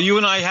 Joe, you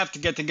and I have to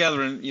get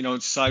together and, you know,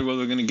 decide whether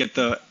we're going to get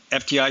the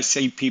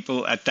FDIC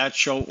people at that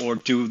show or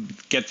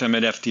get them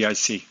at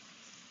FDIC.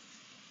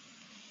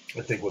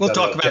 I think we'll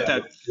talk about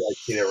that.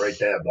 FDIC right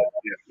there, but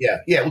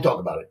yeah, we'll talk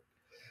about it.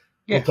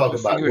 Yeah, we'll talk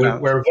about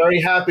it. We're very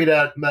happy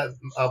that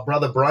our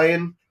brother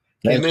Brian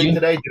came in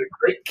today, did a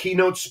great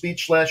keynote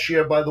speech last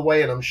year, by the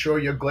way, and I'm sure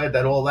you're glad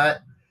that all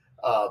that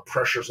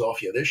pressure's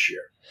off you this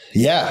year.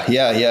 Yeah.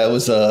 It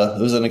was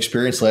an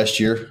experience last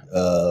year.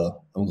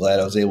 I'm glad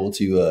I was able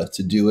to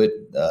do it.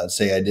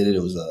 Say I did it.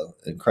 It was an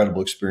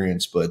incredible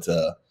experience, but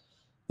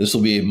this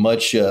will be a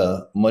much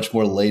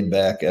more laid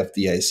back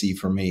FDIC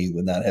for me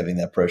with not having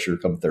that pressure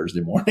come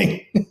Thursday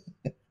morning.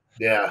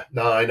 Yeah,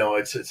 no, I know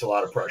it's a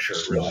lot of pressure.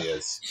 It really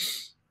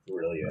is. It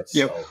really is.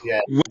 Yeah. So, yeah.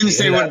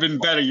 Wednesday would have been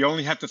better. You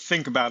only have to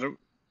think about it.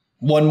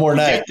 One more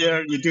night. Get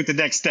there, you do it the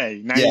next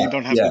day. Now you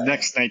don't have the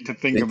next night to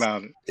think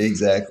about it.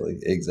 Exactly.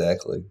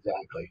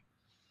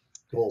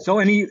 Cool. So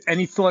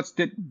any thoughts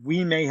that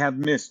we may have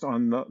missed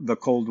on the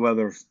cold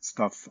weather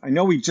stuff? I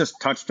know we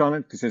just touched on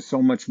it because there's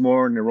so much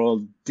more and they're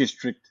all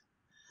district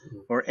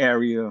or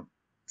area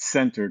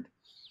centered.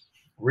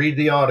 Read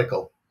the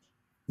article.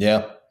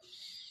 Yeah.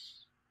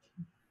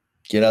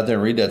 Get out there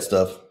and read that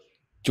stuff.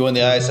 Join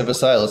the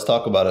ISFSI. Let's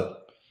talk about it.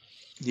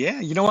 Yeah.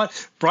 You know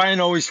what? Brian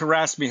always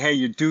harassed me. Hey,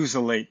 your dues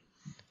are late.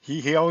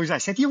 He always, I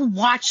said, you're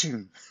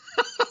watching.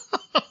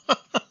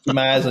 Keep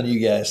my eyes on you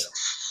guys.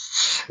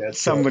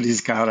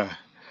 Somebody's got to.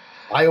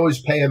 I always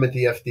pay them at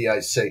the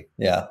FDIC.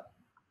 Yeah.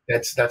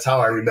 That's how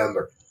I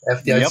remember.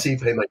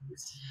 FDIC pay my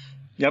dues.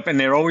 Yep, and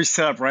they're always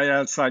set up right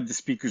outside the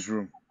speaker's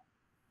room.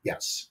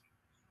 Yes.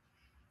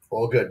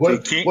 All good.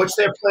 So What's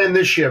their plan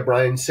this year,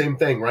 Brian? Same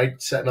thing, right?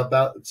 Setting up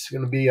out. It's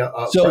going to be a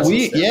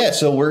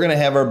so we're going to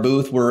have our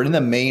booth. We're in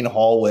the main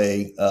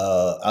hallway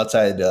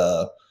outside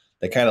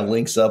that kind of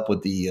links up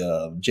with the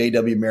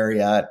JW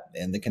Marriott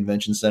and the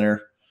convention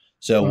center.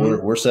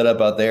 So we're set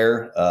up out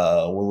there.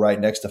 We're right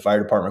next to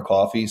fire department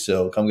coffee.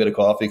 So come get a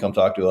coffee, come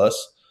talk to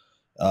us,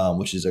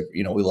 which is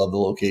we love the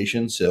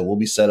location. So we'll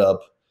be set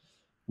up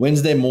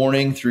Wednesday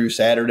morning through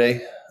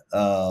Saturday.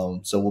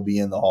 So we'll be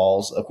in the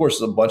halls. Of course,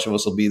 a bunch of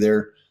us will be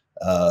there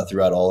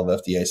throughout all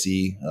of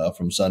FDIC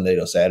from Sunday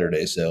to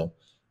Saturday. So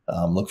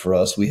look for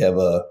us. We have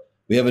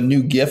a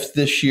new gift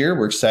this year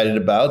we're excited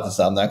about. This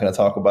I'm not going to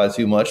talk about it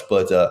too much,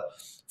 but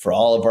for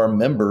all of our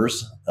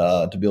members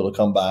to be able to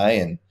come by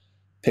and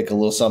pick a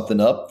little something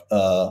up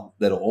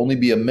that'll only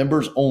be a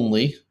members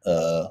only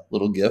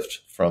little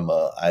gift from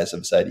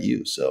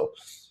ISFSI. So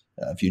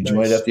if you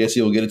join FDIC,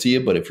 we'll get it to you.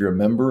 But if you're a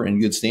member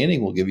in good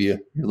standing, we'll give you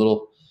your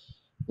little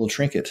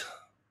trinket.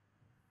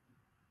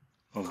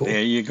 Oh, cool.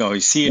 There you go. You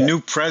see a new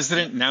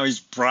president. Now he's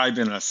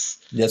bribing us.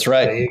 That's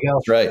right. There you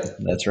go.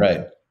 That's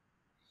right.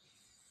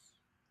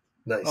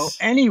 Nice. Oh,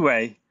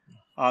 anyway,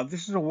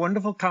 this is a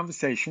wonderful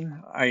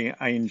conversation. I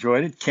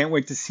enjoyed it. Can't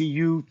wait to see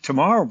you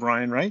tomorrow,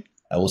 Brian, right?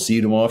 I will see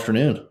you tomorrow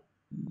afternoon.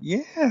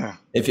 Yeah.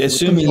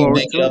 Assuming you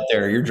make it up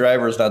there. Your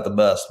driver is not the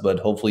best, but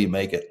hopefully you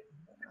make it.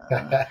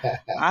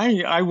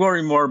 I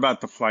worry more about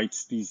the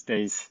flights these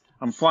days.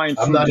 I'm flying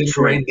through I'm not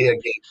Detroit. in reindeer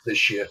games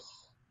this year.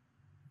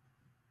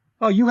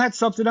 Oh, you had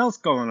something else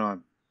going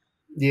on.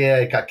 Yeah,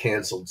 it got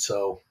canceled,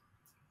 so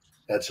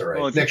that's all right.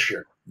 Well, next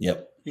year.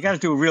 Yep. You got to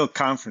do a real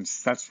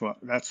conference. That's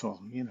all.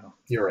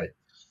 You're right.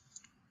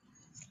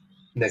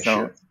 Next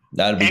year.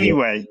 That'd be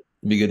anyway. Good.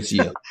 It'd be good to see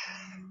you.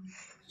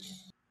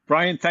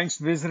 Brian, thanks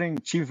for visiting.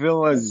 Chief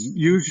Avillo, as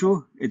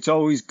usual, it's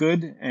always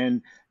good.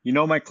 And you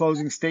know my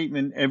closing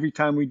statement every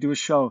time we do a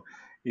show.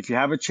 If you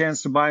have a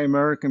chance to buy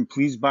American,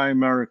 please buy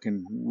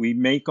American. We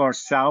make our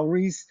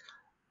salaries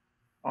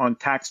on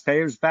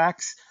taxpayers'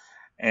 backs.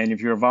 And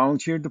if you're a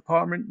volunteer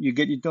department, you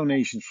get your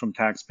donations from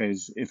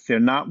taxpayers. If they're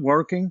not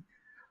working,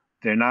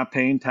 they're not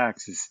paying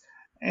taxes.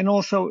 And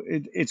also,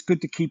 it's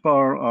good to keep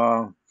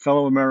our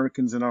fellow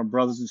Americans and our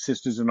brothers and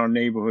sisters in our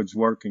neighborhoods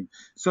working.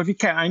 So if you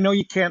can, I know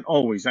you can't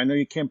always. I know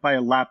you can't buy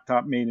a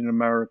laptop made in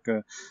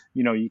America.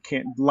 You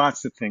can't,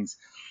 lots of things.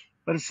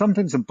 But if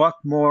something's $1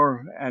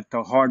 more at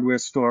the hardware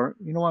store,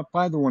 you know what?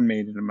 Buy the one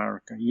made in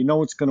America. You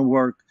know it's going to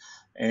work,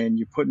 and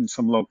you're putting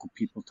some local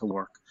people to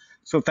work.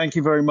 So thank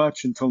you very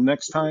much. Until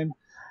next time.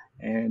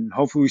 And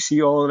hopefully we see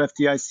you all at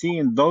FDIC.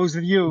 And those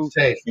of you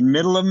in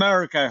Middle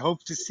America, I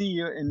hope to see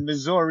you in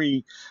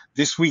Missouri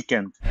this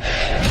weekend.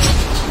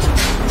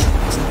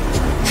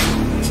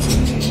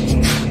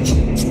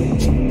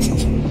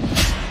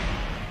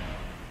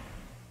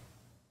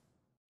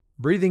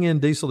 Breathing in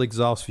diesel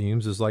exhaust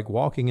fumes is like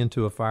walking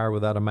into a fire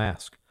without a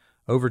mask.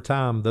 Over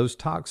time, those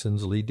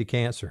toxins lead to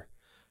cancer.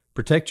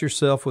 Protect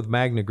yourself with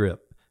MagneGrip,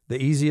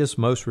 the easiest,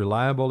 most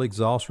reliable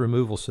exhaust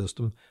removal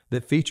system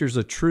that features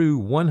a true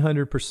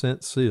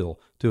 100% seal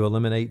to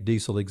eliminate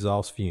diesel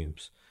exhaust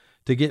fumes.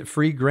 To get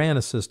free grant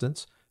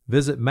assistance,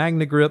 visit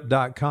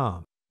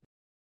MagneGrip.com.